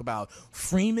used to talk about,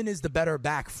 Freeman is the better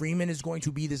back. Freeman is going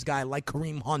to be this guy like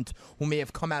Kareem Hunt, who may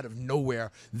have come out of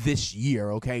nowhere this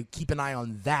year, okay? Keep an eye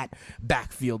on that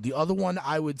backfield. The other one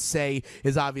I would say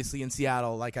is obviously in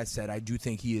Seattle. Like I said, I do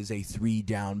think he is a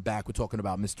 3-down back. We're talking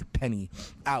about Mr. Penny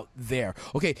out there.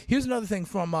 Okay, here's another thing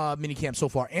from minicamp so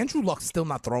far. Andrew Luck's still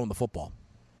not throwing the football.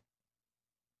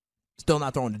 Still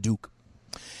not throwing to Duke.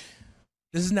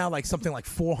 This is now like something like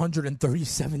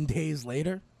 437 days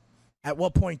later. At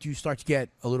what point do you start to get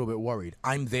a little bit worried?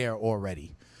 I'm there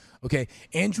already. Okay,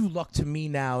 Andrew Luck to me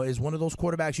now is one of those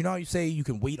quarterbacks. You know how you say you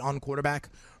can wait on quarterback,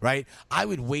 right? I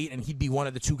would wait, and he'd be one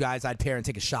of the two guys I'd pair and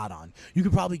take a shot on. You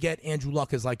could probably get Andrew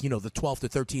Luck as like, you know, the 12th or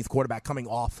 13th quarterback coming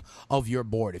off of your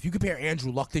board. If you compare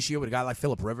Andrew Luck this year with a guy like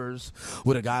Phillip Rivers,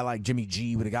 with a guy like Jimmy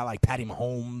G, with a guy like Patty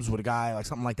Mahomes, with a guy like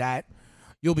something like that,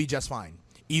 you'll be just fine.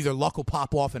 Either Luck will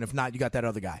pop off, and if not, you got that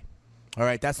other guy. All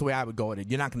right, that's the way I would go with it.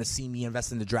 You're not going to see me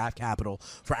invest in the draft capital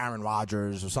for Aaron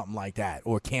Rodgers or something like that,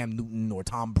 or Cam Newton or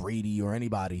Tom Brady or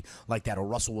anybody like that, or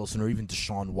Russell Wilson or even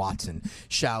Deshaun Watson,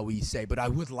 shall we say. But I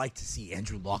would like to see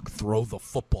Andrew Luck throw the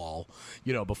football,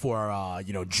 you know, before,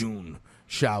 June,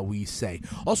 shall we say.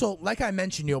 Also, like I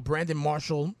mentioned, you know, Brandon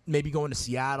Marshall maybe going to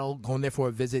Seattle, going there for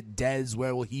a visit. Dez,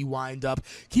 where will he wind up?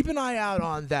 Keep an eye out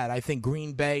on that. I think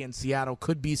Green Bay and Seattle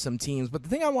could be some teams. But the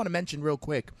thing I want to mention real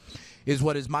quick is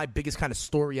what is my biggest kind of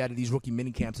story out of these rookie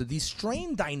minicamps, are these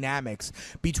strained dynamics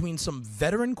between some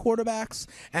veteran quarterbacks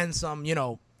and some, you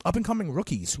know, up-and-coming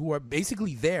rookies who are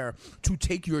basically there to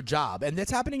take your job. And that's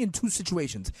happening in two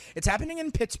situations. It's happening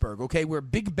in Pittsburgh, okay, where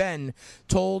Big Ben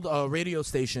told a radio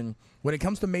station when it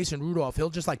comes to Mason Rudolph,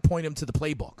 he'll just like point him to the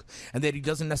playbook and that he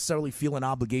doesn't necessarily feel an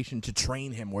obligation to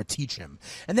train him or teach him.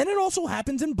 And then it also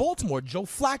happens in Baltimore. Joe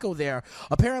Flacco there.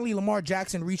 Apparently Lamar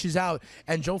Jackson reaches out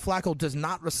and Joe Flacco does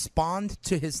not respond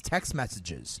to his text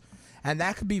messages. And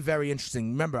that could be very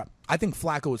interesting. Remember, I think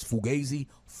Flacco is fugazi,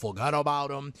 forgot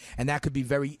about him, and that could be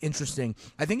very interesting.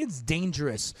 I think it's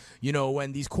dangerous, you know,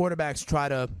 when these quarterbacks try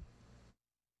to,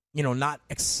 you know, not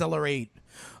accelerate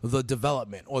the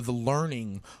development or the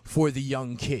learning for the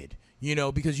young kid. You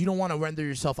know, because you don't want to render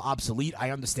yourself obsolete.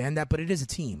 I understand that, but it is a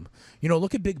team. You know,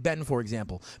 look at Big Ben, for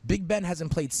example. Big Ben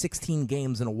hasn't played 16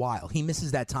 games in a while. He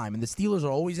misses that time, and the Steelers are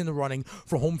always in the running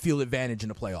for home field advantage in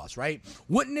the playoffs, right?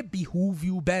 Wouldn't it behoove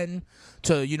you, Ben,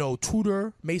 to, you know,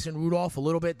 tutor Mason Rudolph a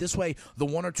little bit? This way, the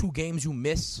one or two games you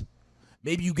miss,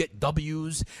 maybe you get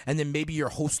W's, and then maybe you're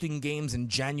hosting games in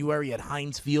January at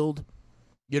Heinz Field,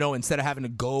 you know, instead of having to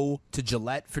go to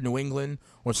Gillette for New England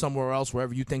or somewhere else,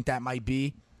 wherever you think that might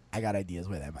be. I got ideas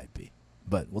where that might be,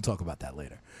 but we'll talk about that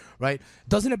later, right?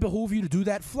 Doesn't it behoove you to do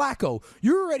that? Flacco,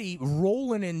 you're already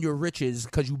rolling in your riches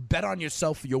because you bet on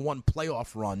yourself for your one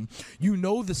playoff run. You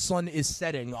know the sun is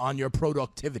setting on your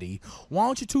productivity. Why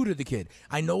don't you tutor the kid?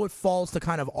 I know it falls to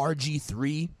kind of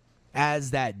RG3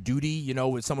 as that duty, you know,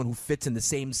 with someone who fits in the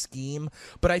same scheme.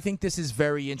 But I think this is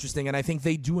very interesting, and I think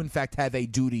they do, in fact, have a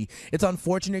duty. It's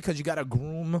unfortunate because you got to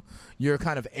groom your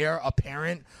kind of heir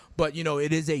apparent, but, you know,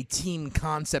 it is a team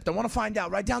concept. I want to find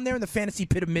out, right down there in the fantasy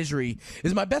pit of misery,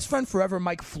 is my best friend forever,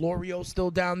 Mike Florio, still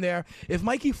down there? If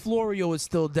Mikey Florio is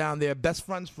still down there, best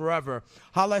friends forever,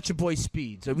 holla at your boy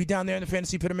Speeds. Are we down there in the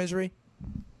fantasy pit of misery?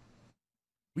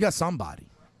 We got somebody.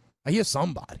 I hear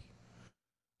somebody.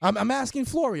 I'm asking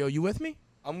Florio, you with me?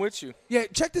 I'm with you. Yeah,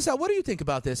 check this out. What do you think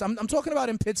about this? I'm talking about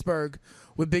in Pittsburgh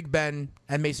with Big Ben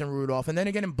and Mason Rudolph, and then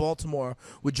again in Baltimore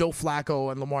with Joe Flacco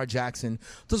and Lamar Jackson.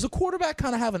 Does a quarterback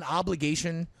kind of have an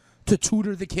obligation to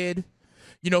tutor the kid,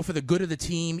 you know, for the good of the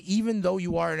team, even though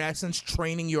you are in essence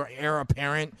training your heir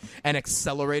apparent and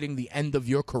accelerating the end of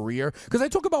your career? Because I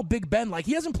talk about Big Ben like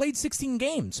he hasn't played 16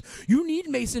 games. You need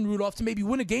Mason Rudolph to maybe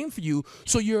win a game for you,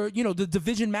 so you're, you know, the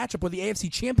division matchup or the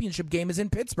AFC Championship game is in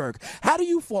Pittsburgh. How do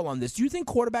you fall on this? Do you think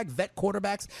vet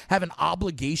quarterbacks have an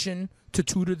obligation to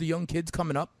tutor the young kids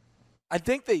coming up? I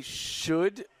think they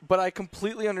should, but I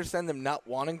completely understand them not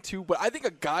wanting to. But I think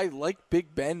a guy like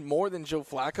Big Ben, more than Joe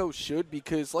Flacco, should,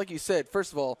 because, like you said,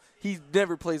 first of all, he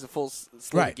never plays a full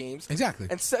slate of games. Exactly.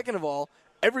 And second of all,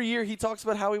 every year he talks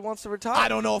about how he wants to retire. I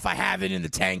don't know if I have it in the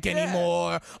tank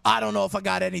anymore. I don't know if I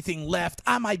got anything left.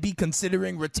 I might be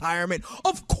considering retirement.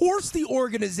 Of course the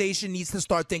organization needs to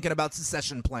start thinking about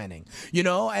succession planning, you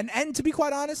know? And to be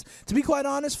quite honest,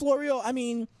 Florio, I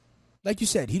mean, like you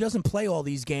said, he doesn't play all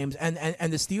these games, and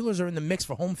the Steelers are in the mix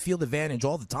for home field advantage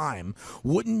all the time.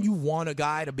 Wouldn't you want a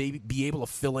guy to be able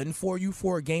to fill in for you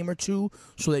for a game or two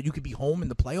so that you could be home in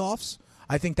the playoffs?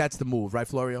 I think that's the move, right,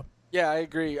 Florio? Yeah, I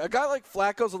agree. A guy like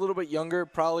Flacco's a little bit younger,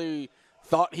 probably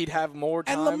thought he'd have more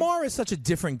time. And Lamar is such a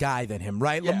different guy than him,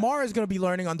 right? Yeah. Lamar is going to be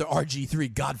learning under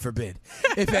RG3, God forbid,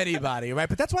 if anybody, right?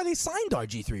 But that's why they signed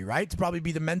RG3, right? To probably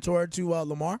be the mentor to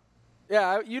Lamar?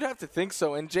 Yeah, you'd have to think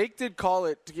so. And Jake did call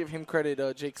it, to give him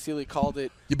credit, Jake Seeley called it.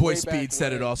 Your boy way Speed back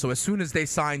said it when. also. As soon as they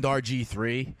signed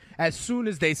RG3,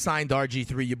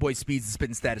 your boy Speed's the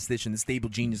spitting statistician, the stable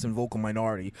genius and vocal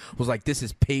minority, was like, this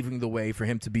is paving the way for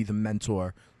him to be the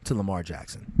mentor to Lamar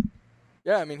Jackson.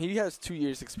 Yeah, I mean, he has 2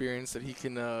 years experience that he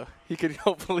can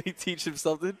hopefully teach him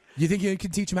something. You think you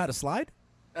can teach him how to slide?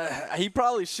 He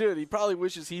probably should. He probably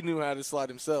wishes he knew how to slide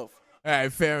himself. All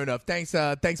right, fair enough. Thanks,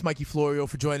 Mikey Florio,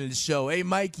 for joining the show. Hey,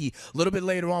 Mikey, a little bit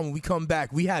later on when we come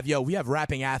back, we have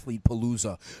Rapping Athlete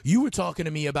Palooza. You were talking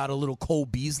to me about a little Cole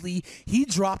Beasley. He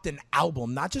dropped an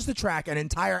album, not just a track, an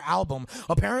entire album.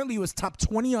 Apparently, it was top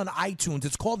 20 on iTunes.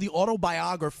 It's called The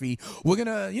Autobiography. We're going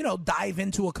to, dive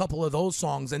into a couple of those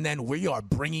songs, and then we are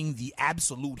bringing the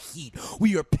absolute heat.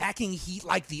 We are packing heat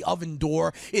like the oven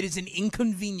door. It is an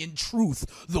inconvenient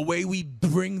truth, the way we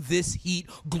bring this heat.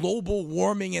 Global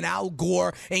warming and Al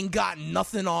Gore ain't got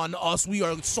nothing on us. We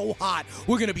are so hot.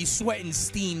 We're going to be sweating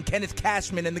steam. Kenneth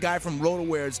Cashman and the guy from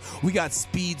RotoWares. We got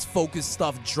Speed's focused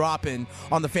stuff dropping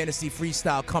on the Fantasy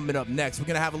Freestyle coming up next. We're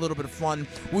going to have a little bit of fun.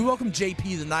 We welcome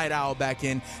JP the Night Owl back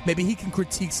in. Maybe he can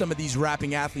critique some of these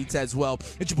rapping athletes as well.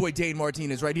 It's your boy Dane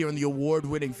Martinez right here on the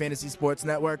award-winning Fantasy Sports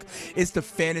Network. It's the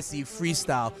Fantasy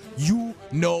Freestyle. You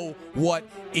know what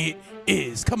it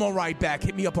is. Come on right back.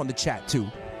 Hit me up on the chat too.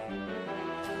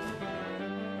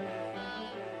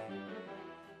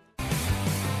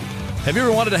 Have you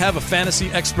ever wanted to have a fantasy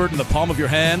expert in the palm of your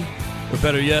hand? Or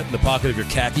better yet, in the pocket of your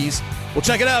khakis? Well,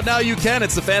 check it out. Now you can.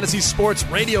 It's the Fantasy Sports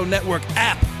Radio Network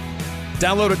app.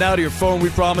 Download it now to your phone. We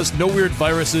promise no weird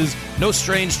viruses, no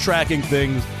strange tracking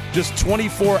things. Just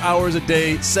 24 hours a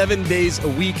day, 7 days a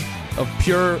week of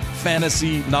pure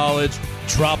fantasy knowledge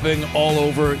dropping all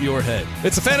over your head.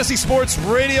 It's the Fantasy Sports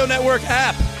Radio Network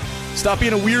app. Stop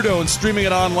being a weirdo and streaming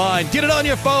it online. Get it on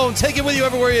your phone. Take it with you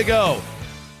everywhere you go.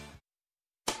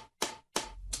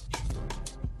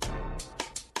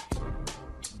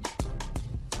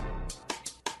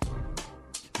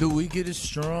 The wicked is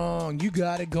strong. You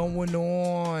got it going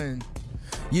on.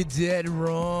 You're dead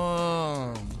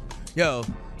wrong. Yo,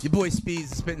 your boy Speeds,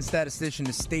 the spitting statistician,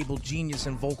 the stable genius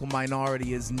and vocal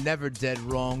minority, is never dead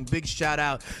wrong. Big shout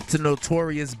out to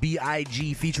Notorious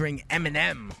B.I.G. featuring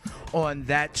Eminem on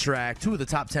that track. 2 of the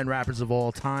top 10 rappers of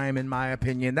all time, in my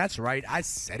opinion. That's right. I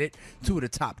said it. 2 of the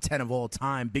top 10 of all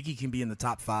time. Biggie can be in the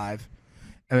top 5.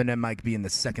 Eminem might be in the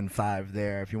second 5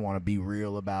 there if you want to be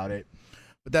real about it.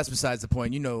 But that's besides the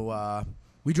point.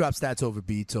 We drop stats over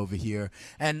beats over here.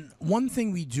 And one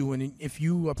thing we do, and if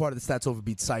you are part of the Stats Over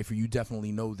Beats cipher, you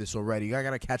definitely know this already. I got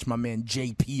to catch my man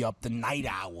JP up, the Night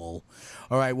Owl.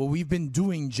 All right, well, we've been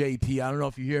doing JP. I don't know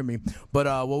if you hear me. But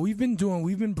what we've been doing,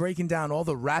 we've been breaking down all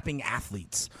the rapping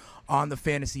athletes on the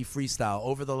Fantasy Freestyle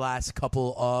over the last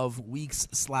couple of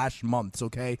weeks/months,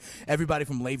 okay? Everybody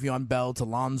from Le'Veon Bell to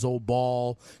Lonzo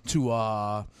Ball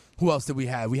to who else did we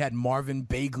have? We had Marvin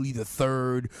Bagley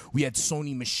III. We had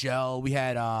Sony Michel. We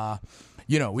had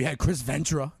we had Chris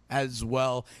Ventura as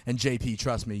well. And JP,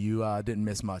 trust me, you didn't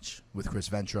miss much with Chris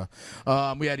Ventura.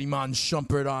 We had Iman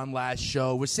Shumpert on last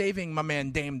show. We're saving my man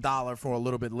Dame Dollar for a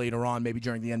little bit later on, maybe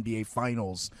during the NBA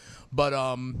Finals. But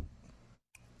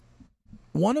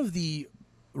one of the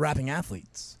rapping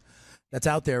athletes that's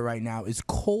out there right now is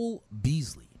Cole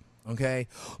Beasley. Okay,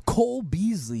 Cole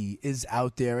Beasley is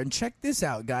out there, and check this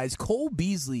out, guys. Cole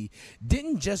Beasley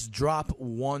didn't just drop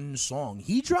one song.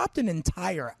 He dropped an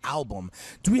entire album.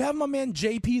 Do we have my man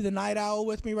JP, the Night Owl,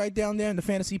 with me right down there in the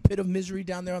fantasy pit of misery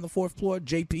down there on the 4th floor?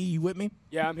 JP, you with me?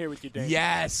 Yeah, I'm here with you, Dave.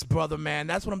 Yes, brother, man.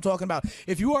 That's what I'm talking about.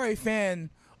 If you are a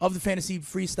fan of the Fantasy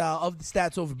Freestyle, of the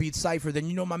Stats Over Beats cipher, then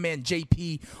you know my man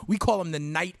JP. We call him the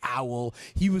Night Owl.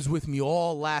 He was with me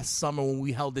all last summer when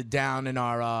we held it down in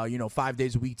our 5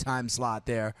 days a week time slot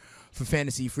there for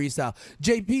Fantasy Freestyle.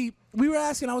 JP,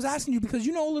 I was asking you because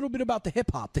you know a little bit about the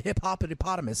hip-hop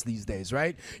hippopotamus these days,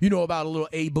 right? You know about a little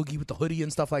A-Boogie with the hoodie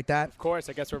and stuff like that? Of course.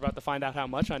 I guess we're about to find out how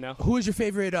much I know. Who is your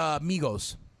favorite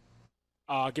Migos?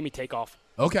 Give me Takeoff.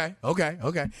 Okay.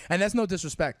 And that's no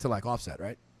disrespect to, like, Offset,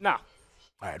 right? No.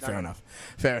 All right, fair enough.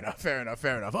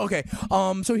 Okay,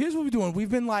 so here's what we're doing. We've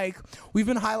been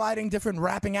highlighting different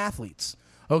rapping athletes.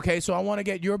 Okay, so I want to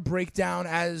get your breakdown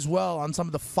as well on some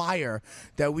of the fire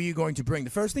that we are going to bring. The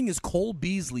first thing is Cole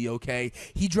Beasley, okay?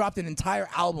 He dropped an entire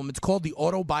album. It's called The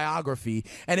Autobiography,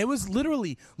 and it was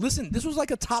literally, listen, this was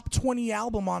like a top 20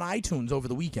 album on iTunes over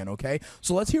the weekend, okay?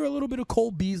 So let's hear a little bit of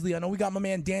Cole Beasley. I know we got my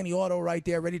man Danny Otto right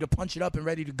there ready to punch it up and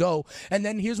ready to go. And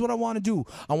then here's what I want to do.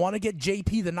 I want to get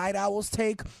JP, the Night Owl's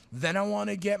take. Then I want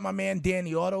to get my man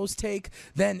Danny Otto's take.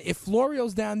 Then if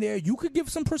Florio's down there, you could give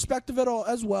some perspective at all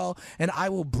as well, and I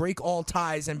will break all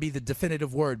ties and be the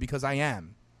definitive word because I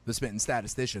am the spitting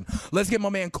statistician. Let's get my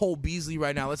man Cole Beasley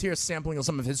right now. Let's hear a sampling of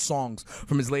some of his songs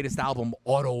from his latest album,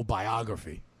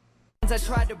 Autobiography. I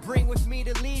tried to bring with me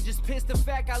to lead, just pissed the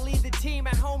fact I leave the team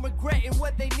at home regretting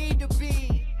what they need to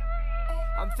be.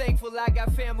 I'm thankful I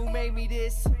got fam who made me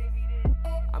this.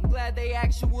 I'm glad they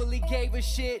actually gave a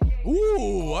shit.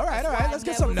 Ooh, all right, let's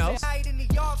get something else. In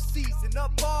the off season,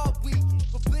 up all weekend.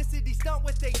 Publicity stunt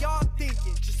what they all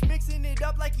thinking. Just mixing it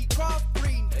up like he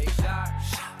crossbreeding.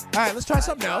 All right, let's try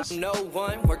something else. No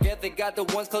one, forget they got the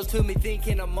ones close to me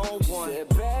thinking I'm on one. Said,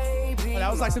 baby, that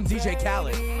was like some DJ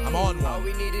Khaled. I'm on one. All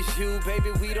we need is you,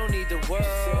 baby. We don't need the world.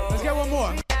 Let's get one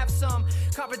more. Have some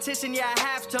competition, yeah, I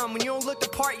have some. When you don't look the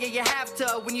part, yeah, you have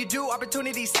to. When you do,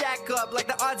 opportunities stack up. Like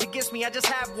the odds against me, I just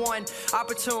have one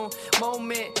opportune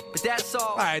moment. But that's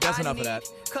all. All right, that's enough of that.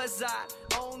 'Cause I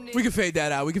own it. We can fade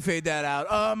that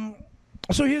out.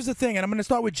 So here's the thing, and I'm going to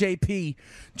start with JP.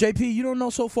 JP, you don't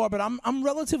know so far, but I'm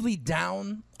relatively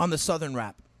down on the Southern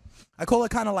rap. I call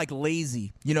it kind of like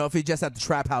lazy, if you're just at the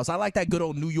trap house. I like that good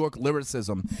old New York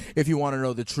lyricism, if you want to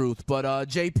know the truth. But,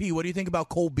 JP, what do you think about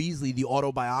Cole Beasley, the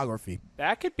Autobiography?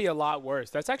 That could be a lot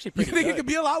worse. That's actually pretty You think good. it could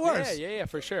be a lot worse? Yeah,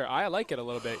 for sure. I like it a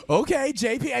little bit. Okay,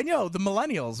 JP. And, the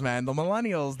millennials, man. The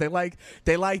millennials, they like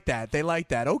that. They like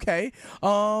that. Okay.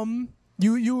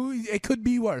 It could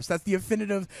be worse. That's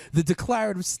the the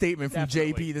declarative statement from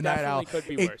Definitely. JP, the Night Owl. Could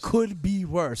be worse. It could be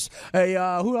worse. Hey,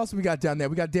 who else we got down there?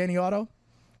 We got Danny Otto.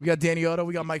 We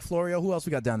got Mike Florio. Who else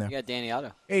we got down there? You got Danny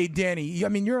Otto. Hey, Danny.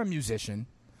 You're a musician.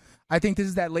 I think this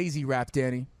is that lazy rap,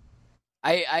 Danny.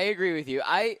 I agree with you.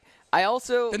 I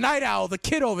also the Night Owl, the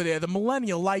kid over there, the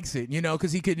millennial likes it,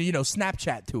 because he could,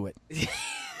 Snapchat to it.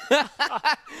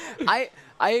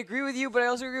 I agree with you, but I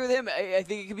also agree with him. I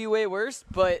think it could be way worse,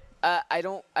 but I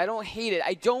don't hate it.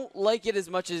 I don't like it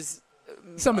as much as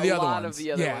some of the a other lot ones. Of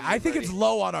the other ones I think it's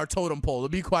low on our totem pole, to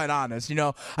be quite honest.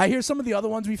 I hear some of the other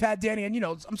ones we've had, Danny, and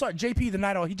I'm sorry, JP the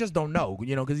Night Owl, he just don't know,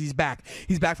 because he's back.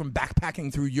 He's back from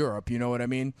backpacking through Europe. You know what I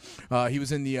mean? He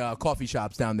was in the coffee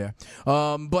shops down there.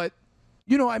 But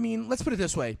let's put it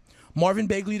this way. Marvin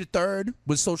Bagley III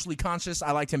was socially conscious.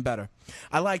 I liked him better.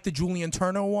 I liked the Julian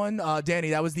Turner one.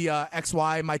 Danny, that was the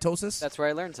XY mitosis. That's where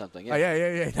I learned something. Yeah.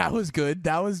 Yeah. That was good.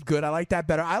 I like that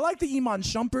better. I like the Iman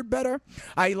Shumpert better.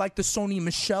 I like the Sony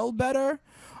Michelle better.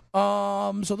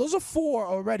 So those are 4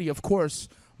 already. Of course,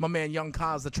 my man Young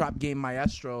Kaz, the Trap Game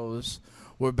Maestros,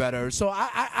 were better. So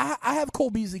I have Cole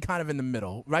Beasley kind of in the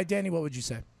middle. Right, Danny? What would you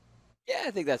say? Yeah,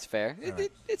 I think that's fair.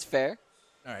 It's fair.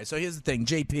 All right, so here's the thing.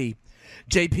 JP,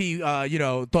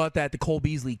 thought that the Cole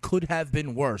Beasley could have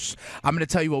been worse. I'm going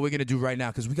to tell you what we're going to do right now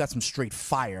because we got some straight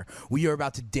fire. We are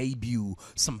about to debut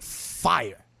some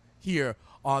fire here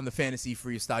on the Fantasy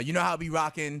Freestyle. You know how we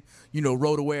rocking,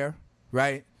 Rotowear,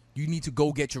 right? You need to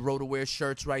go get your Rotowear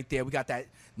shirts right there. We got that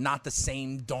not the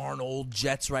same darn old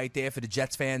Jets right there for the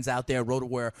Jets fans out there.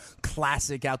 Rotowear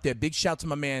classic out there. Big shout to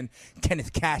my man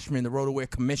Kenneth Cashman, the Rotowear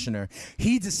commissioner.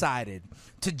 He decided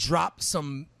to drop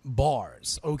some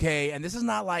bars, okay? And this is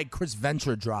not like Chris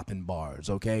Venture dropping bars,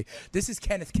 okay? This is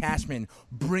Kenneth Cashman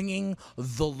bringing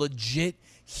the legit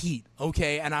heat,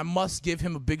 okay? And I must give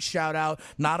him a big shout out.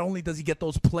 Not only does he get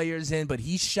those players in, but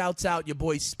he shouts out your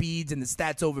boy Speeds and the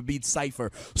Stats Over Beats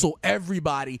Cypher. So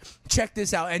everybody, check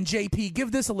this out. And JP,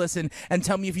 give this a listen and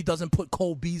tell me if he doesn't put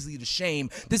Cole Beasley to shame.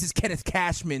 This is Kenneth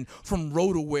Cashman from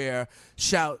Rotowear.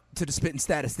 Shout to the Spitting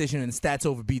Statistician and the Stats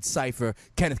Over Beats Cypher.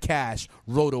 Kenneth Cash,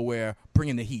 Rotowear,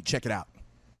 bringing the heat. Check it out.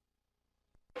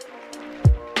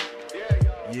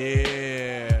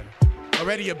 Yeah.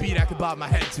 Already a beat I could bob my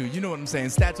head to. You know what I'm saying?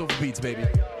 Stats Over Beats, baby.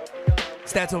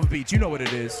 Stats Over Beats. You know what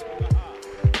it is.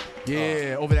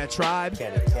 Yeah, over that tribe.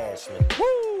 Kenneth Cashman.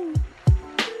 Woo!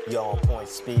 You're on point,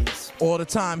 Speeds. All the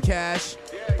time, Cash.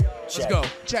 Let's go.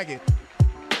 Check it.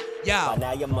 By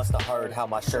now you must have heard how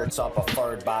my shirts are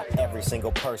preferred by every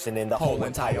single person in the whole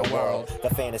entire world.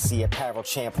 The fantasy apparel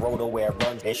champ Rotowear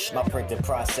run-ish. My printing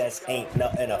process ain't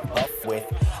nothing to huff with.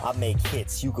 I make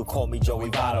hits, you could call me Joey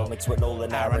Votto. Mixed with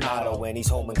Nolan Arenado when he's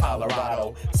home in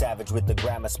Colorado. Savage with the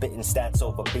grammar, spitting stats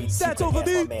over beats. Stats over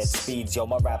beats. My man Speeds, yo,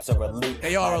 my raps are elite.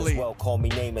 They are elite. Might as well call me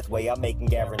Namath, way I'm making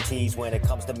guarantees. When it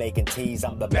comes to making teas,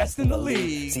 I'm the best in the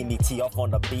league. See me tee off on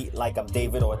the beat like I'm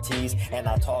David Ortiz. And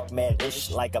I talk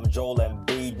mad-ish like I'm Joel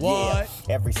Embiid. What?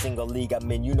 Yeah, every single league I'm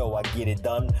in, you know I get it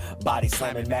done. Body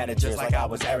slamming managers like I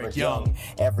was Eric Young.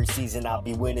 Every season I'll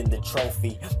be winning the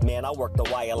trophy. Man, I work the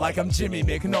wire like I'm Jimmy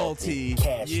McNulty.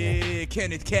 Yeah,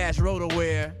 Kenneth Cash,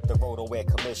 Rotowear. The Rotowear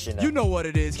commissioner. You know what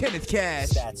it is, Kenneth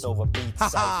Cash. Stats over beats.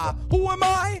 Haha. Who am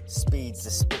I? Speeds,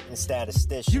 the spitting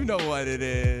statistician. You know what it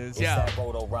is. It's Yeah. that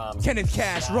Roto rhymes. Kenneth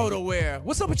Cash, Rotowear.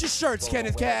 What's up with your shirts,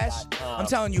 Kenneth Cash? Rotowear.com. I'm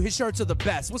telling you, his shirts are the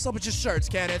best. What's up with your shirts,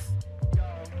 Kenneth?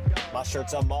 My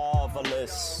shirts are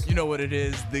marvelous. You know what it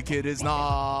is. The kid is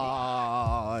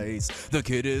nice. The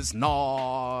kid is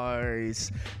nice.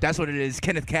 That's what it is.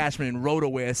 Kenneth Cashman,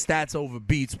 RotoWare, stats over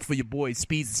beats for your boy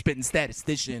Speeds and Spitting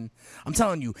Statistician. I'm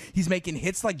telling you, he's making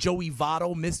hits like Joey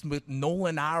Votto missed with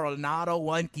Nolan Arenado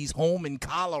like he's home in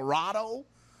Colorado.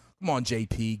 Come on,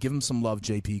 JP. Give him some love,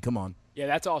 JP. Come on. Yeah,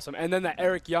 that's awesome. And then the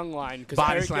Eric Young line, because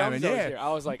Body Eric slamming, Young's yeah. here.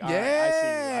 I was like, all Yeah, right, I see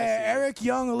you. Eric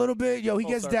Young a little bit. Yo, he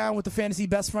Full gets circle. down with the Fantasy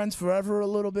Best Friends Forever a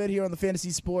little bit here on the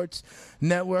Fantasy Sports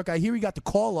Network. I hear he got the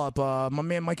call up. My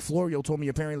man Mike Florio told me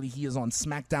apparently he is on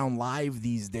SmackDown Live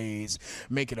these days,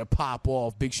 making it pop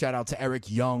off. Big shout out to Eric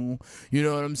Young. You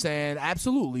know what I'm saying?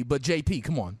 Absolutely. But JP,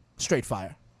 come on. Straight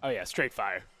fire. Oh, yeah, straight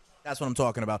fire. That's what I'm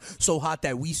talking about. So hot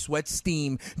that we sweat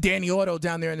steam. Danny Otto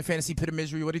down there in the Fantasy Pit of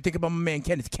Misery. What do you think about my man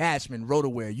Kenneth Cashman,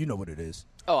 RotoWare? You know what it is.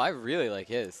 Oh, I really like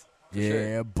his.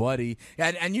 Yeah, sure. buddy.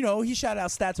 And you know, he shouted out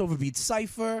Stats Over Beats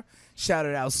Cypher,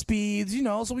 shouted out Speeds, you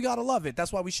know, so we got to love it.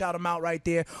 That's why we shout him out right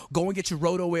there. Go and get your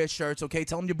RotoWare shirts, okay?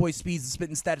 Tell them your boy Speeds, the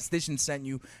Spitting Statistician, sent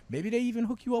you. Maybe they even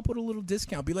hook you up with a little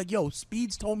discount. Be like, yo,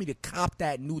 Speeds told me to cop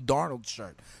that new Darnold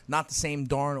shirt. Not the same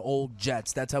darn old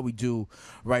Jets. That's how we do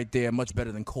right there. Much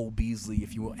better than Cole Beasley,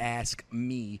 if you will ask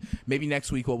me. Maybe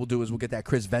next week what we'll do is we'll get that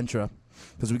Chris Ventura,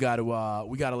 because we got to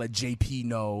let JP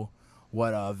know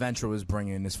what Ventura was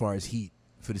bringing as far as heat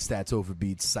for the Stats Over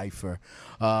Beats Cypher.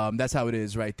 That's how it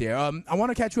is right there. I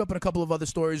want to catch you up on a couple of other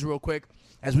stories real quick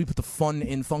as we put the fun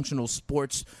in functional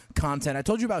sports content. I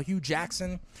told you about Hugh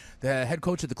Jackson, the head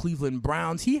coach of the Cleveland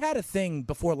Browns. He had a thing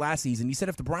before last season. He said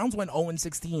if the Browns went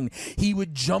 0-16, he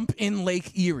would jump in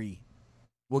Lake Erie.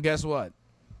 Well, guess what?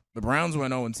 The Browns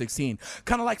went 0-16.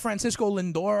 Kind of like Francisco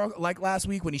Lindor, like last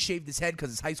week when he shaved his head because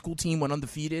his high school team went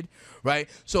undefeated, right?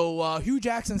 So Hugh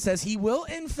Jackson says he will,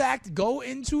 in fact, go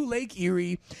into Lake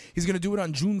Erie. He's going to do it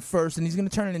on June 1st, and he's going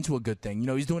to turn it into a good thing. You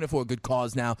know, he's doing it for a good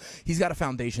cause now. He's got a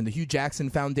foundation, the Hugh Jackson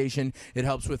Foundation. It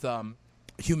helps with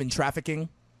human trafficking,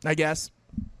 I guess.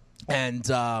 And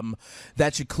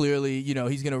that should clearly, you know,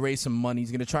 he's going to raise some money.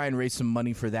 He's going to try and raise some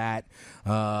money for that.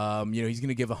 You know, he's going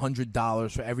to give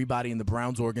 $100 for everybody in the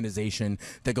Browns organization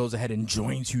that goes ahead and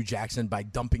joins Hugh Jackson by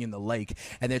dumping in the lake.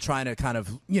 And they're trying to kind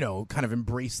of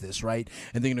embrace this, right?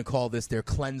 And they're going to call this their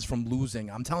cleanse from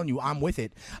losing. I'm telling you, I'm with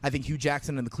it. I think Hugh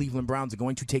Jackson and the Cleveland Browns are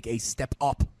going to take a step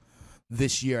up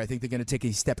this year. I think they're going to take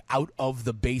a step out of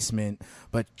the basement.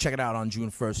 But check it out on June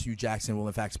 1st. Hugh Jackson will,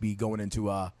 in fact, be going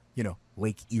into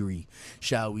Lake Erie,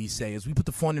 shall we say. As we put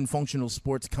the fun in functional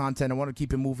sports content, I want to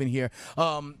keep it moving here.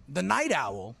 The Night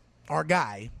Owl, our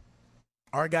guy,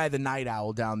 the Night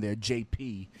Owl down there,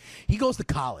 JP, he goes to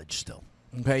college still.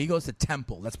 Okay, he goes to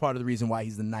Temple. That's part of the reason why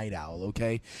he's the Night Owl,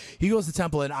 okay? He goes to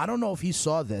Temple, and I don't know if he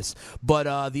saw this, but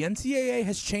the NCAA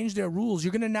has changed their rules.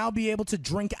 You're going to now be able to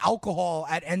drink alcohol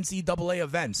at NCAA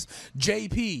events.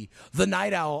 JP, the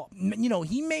Night Owl, you know,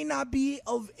 he may not be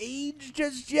of age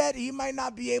just yet. He might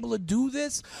not be able to do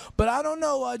this, but I don't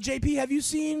know. JP, have you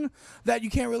seen that you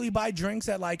can't really buy drinks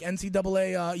at, like,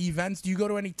 NCAA events? Do you go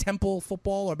to any Temple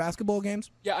football or basketball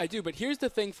games? Yeah, I do, but here's the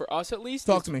thing for us at least.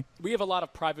 Talk to me. We have a lot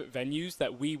of private venues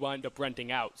that we wind up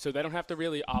renting out, so they don't have to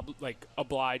really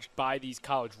obliged by these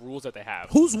college rules that they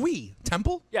have. Who's we?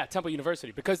 Temple? Yeah, Temple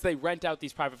University, because they rent out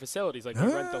these private facilities. Like,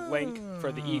 we rent the Link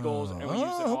for the Eagles, and we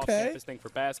use an off-campus thing for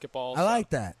basketball. I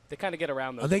like that. They kind of get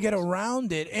around those. They get rules.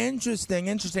 around it. Interesting.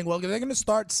 Well, they're going to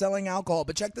start selling alcohol,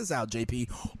 but check this out, JP.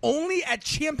 Only at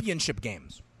championship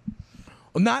games.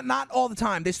 Not all the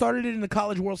time. They started it in the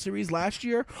College World Series last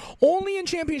year. Only in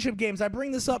championship games. I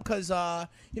bring this up because,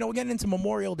 we're getting into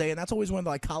Memorial Day, and that's always when,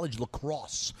 like, college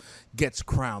lacrosse gets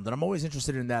crowned. And I'm always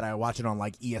interested in that. I watch it on,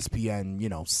 like,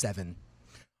 ESPN, 7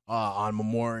 on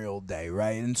Memorial Day,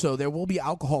 right? And so there will be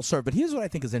alcohol served. But here's what I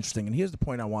think is interesting, and here's the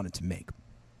point I wanted to make.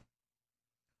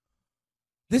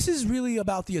 This is really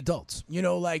about the adults. You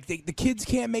know, like the kids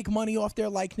can't make money off their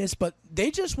likeness, but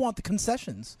they just want the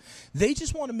concessions. They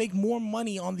just want to make more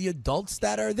money on the adults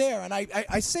that are there. And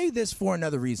I say this for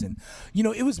another reason. You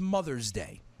know, it was Mother's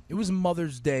Day. It was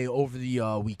Mother's Day over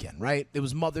the weekend, right? It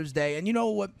was Mother's Day. And you know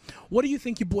what? What do you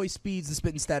think your boy Speeds, the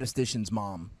Spitting Statistician's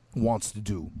mom, wants to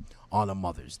do on a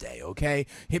Mother's Day, okay?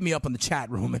 Hit me up in the chat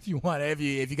room if you want, if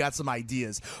you got some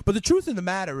ideas. But the truth of the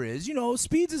matter is,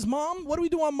 Speeds' mom, what do we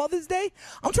do on Mother's Day?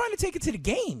 I'm trying to take it to the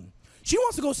game. She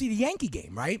wants to go see the Yankee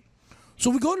game, right? So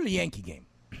we go to the Yankee game,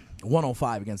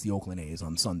 105 against the Oakland A's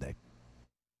on Sunday.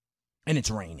 And it's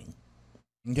raining.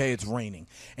 Okay, it's raining.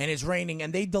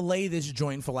 And they delay this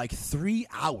joint for like 3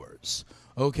 hours,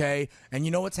 okay? And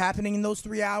you know what's happening in those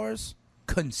 3 hours?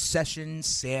 concession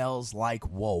sales like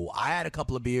whoa. I had a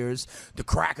couple of beers. The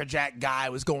Cracker Jack guy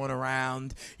was going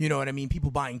around. You know what I mean?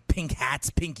 People buying pink hats,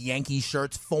 pink Yankee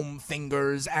shirts, foam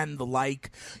fingers, and the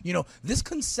like. You know, this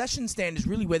concession stand is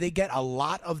really where they get a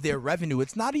lot of their revenue.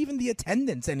 It's not even the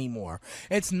attendance anymore.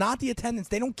 It's not the attendance.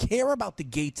 They don't care about the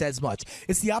gates as much.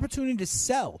 It's the opportunity to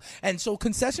sell. And so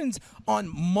concessions on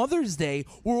Mother's Day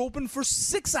were open for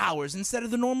 6 hours instead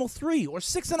of the normal 3, or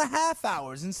 6.5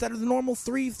 hours instead of the normal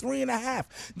 3.5.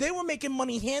 They were making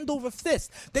money hand over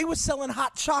fist. They were selling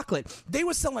hot chocolate. They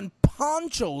were selling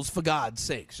ponchos, for God's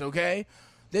sakes, okay?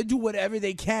 They do whatever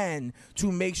they can to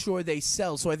make sure they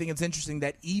sell. So I think it's interesting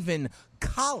that even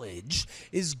college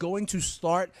is going to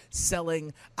start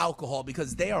selling alcohol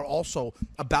because they are also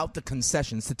about the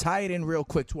concessions. To tie it in real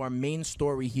quick to our main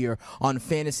story here on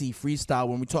Fantasy Freestyle,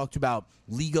 when we talked about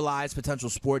legalized potential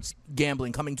sports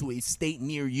gambling coming to a state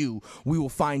near you, we will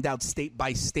find out state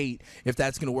by state if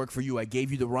that's going to work for you. I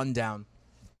gave you the rundown.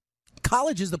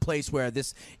 College is the place where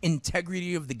this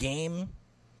integrity of the game,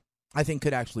 I think,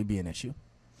 could actually be an issue.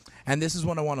 And this is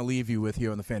what I want to leave you with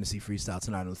here on the Fantasy Freestyle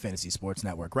tonight on the Fantasy Sports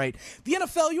Network, right? The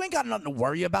NFL, you ain't got nothing to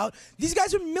worry about. These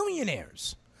guys are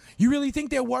millionaires. You really think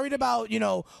they're worried about, you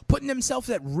know, putting themselves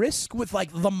at risk with,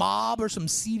 like, the mob or some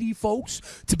seedy folks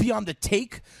to be on the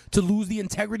take to lose the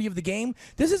integrity of the game?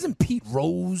 This isn't Pete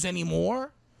Rose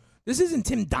anymore. This isn't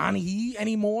Tim Donaghy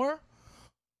anymore.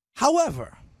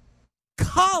 However,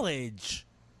 college,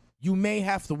 you may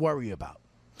have to worry about.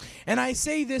 And I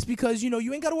say this because, you know,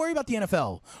 you ain't got to worry about the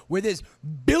NFL, where there's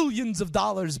billions of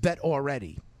dollars bet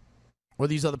already, or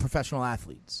these other professional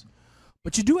athletes.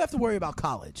 But you do have to worry about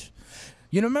college.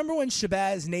 You know, remember when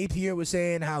Shabazz Napier was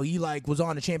saying how he, like, was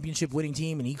on a championship winning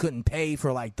team and he couldn't pay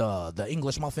for, like, the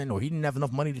English muffin, or he didn't have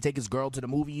enough money to take his girl to the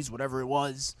movies, whatever it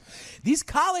was? These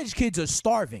college kids are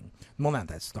starving. Well, not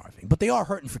that starving, but they are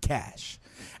hurting for cash.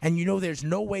 And you know there's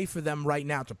no way for them right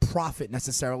now to profit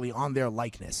necessarily on their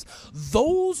likeness.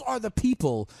 Those are the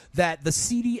people that the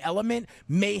seedy element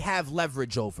may have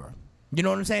leverage over. You know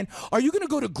what I'm saying? Are you going to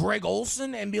go to Greg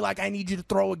Olson and be like, I need you to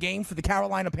throw a game for the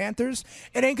Carolina Panthers?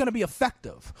 It ain't going to be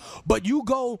effective. But you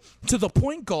go to the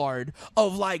point guard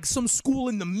of, like, some school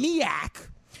in the MEAC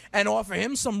and offer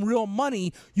him some real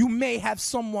money, you may have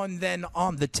someone then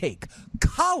on the take.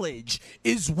 College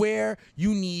is where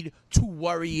you need to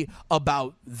worry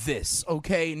about this,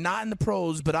 okay? Not in the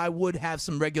pros, but I would have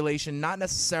some regulation, not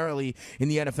necessarily in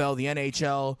the NFL, the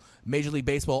NHL, Major League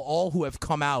Baseball, all who have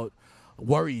come out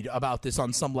worried about this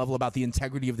on some level, about the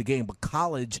integrity of the game. But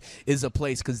college is a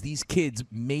place because these kids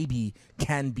maybe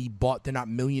can be bought. They're not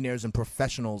millionaires and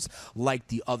professionals like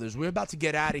the others. We're about to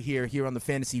get out of here on the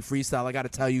Fantasy Freestyle. I got to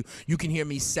tell you, you can hear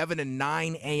me 7 to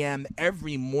 9 a.m.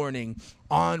 every morning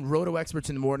on Roto Experts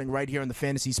in the Morning right here on the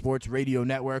Fantasy Sports Radio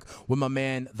Network with my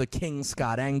man, the King,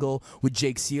 Scott Engel, with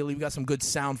Jake Seeley. We got some good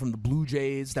sound from the Blue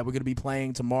Jays that we're going to be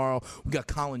playing tomorrow. We got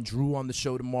Colin Drew on the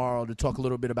show tomorrow to talk a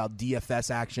little bit about DFS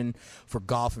action for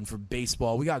golf and for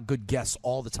baseball. We got good guests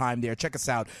all the time there. Check us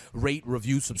out. Rate,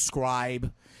 review,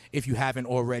 subscribe. If you haven't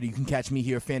already, you can catch me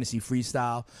here, Fantasy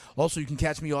Freestyle. Also, you can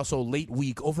catch me also late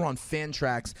week over on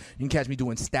Fantrax. You can catch me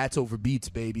doing stats over beats,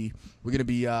 baby. We're going to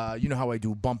be, you know how I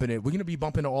do, bumping it. We're going to be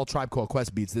bumping all Tribe Called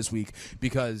Quest beats this week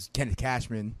because Kenneth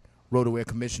Cashman, RotoWare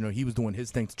commissioner, he was doing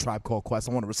his thing to Tribe Called Quest.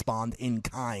 I want to respond in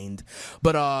kind.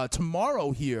 But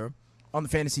tomorrow here on the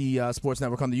Fantasy Sports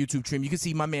Network on the YouTube stream, you can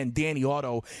see my man Danny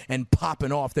Otto and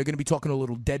Popping Off. They're going to be talking a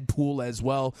little Deadpool as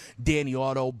well. Danny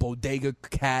Otto, Bodega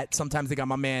Cat. Sometimes they got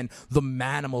my man the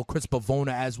Manimal, Chris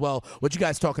Pavona as well. What you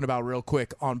guys talking about real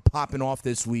quick on Popping Off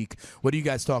this week? What are you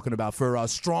guys talking about? For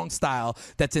Strong Style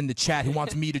that's in the chat who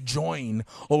wants me to join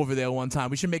over there one time.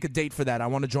 We should make a date for that. I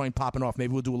want to join Popping Off.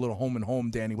 Maybe we'll do a little home and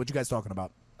home, Danny. What you guys talking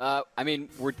about? I mean,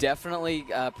 we're definitely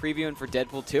previewing for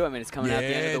Deadpool 2. I mean, it's coming out at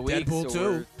the end of the week, Deadpool 2.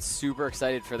 We're super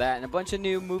excited for that. And a bunch of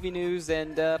new movie news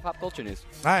and pop culture news.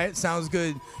 All right, sounds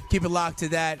good. Keep it locked to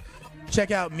that. Check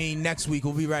out me next week.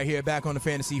 We'll be right here back on the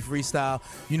Fantasy Freestyle.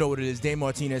 You know what it is. Dave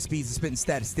Martinez, Speeds the Spitting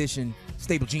Statistician,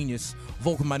 Stable Genius,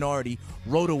 Vocal Minority,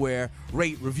 RotoWare.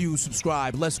 Rate, review,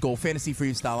 subscribe. Let's go. Fantasy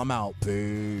Freestyle. I'm out.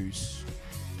 Peace.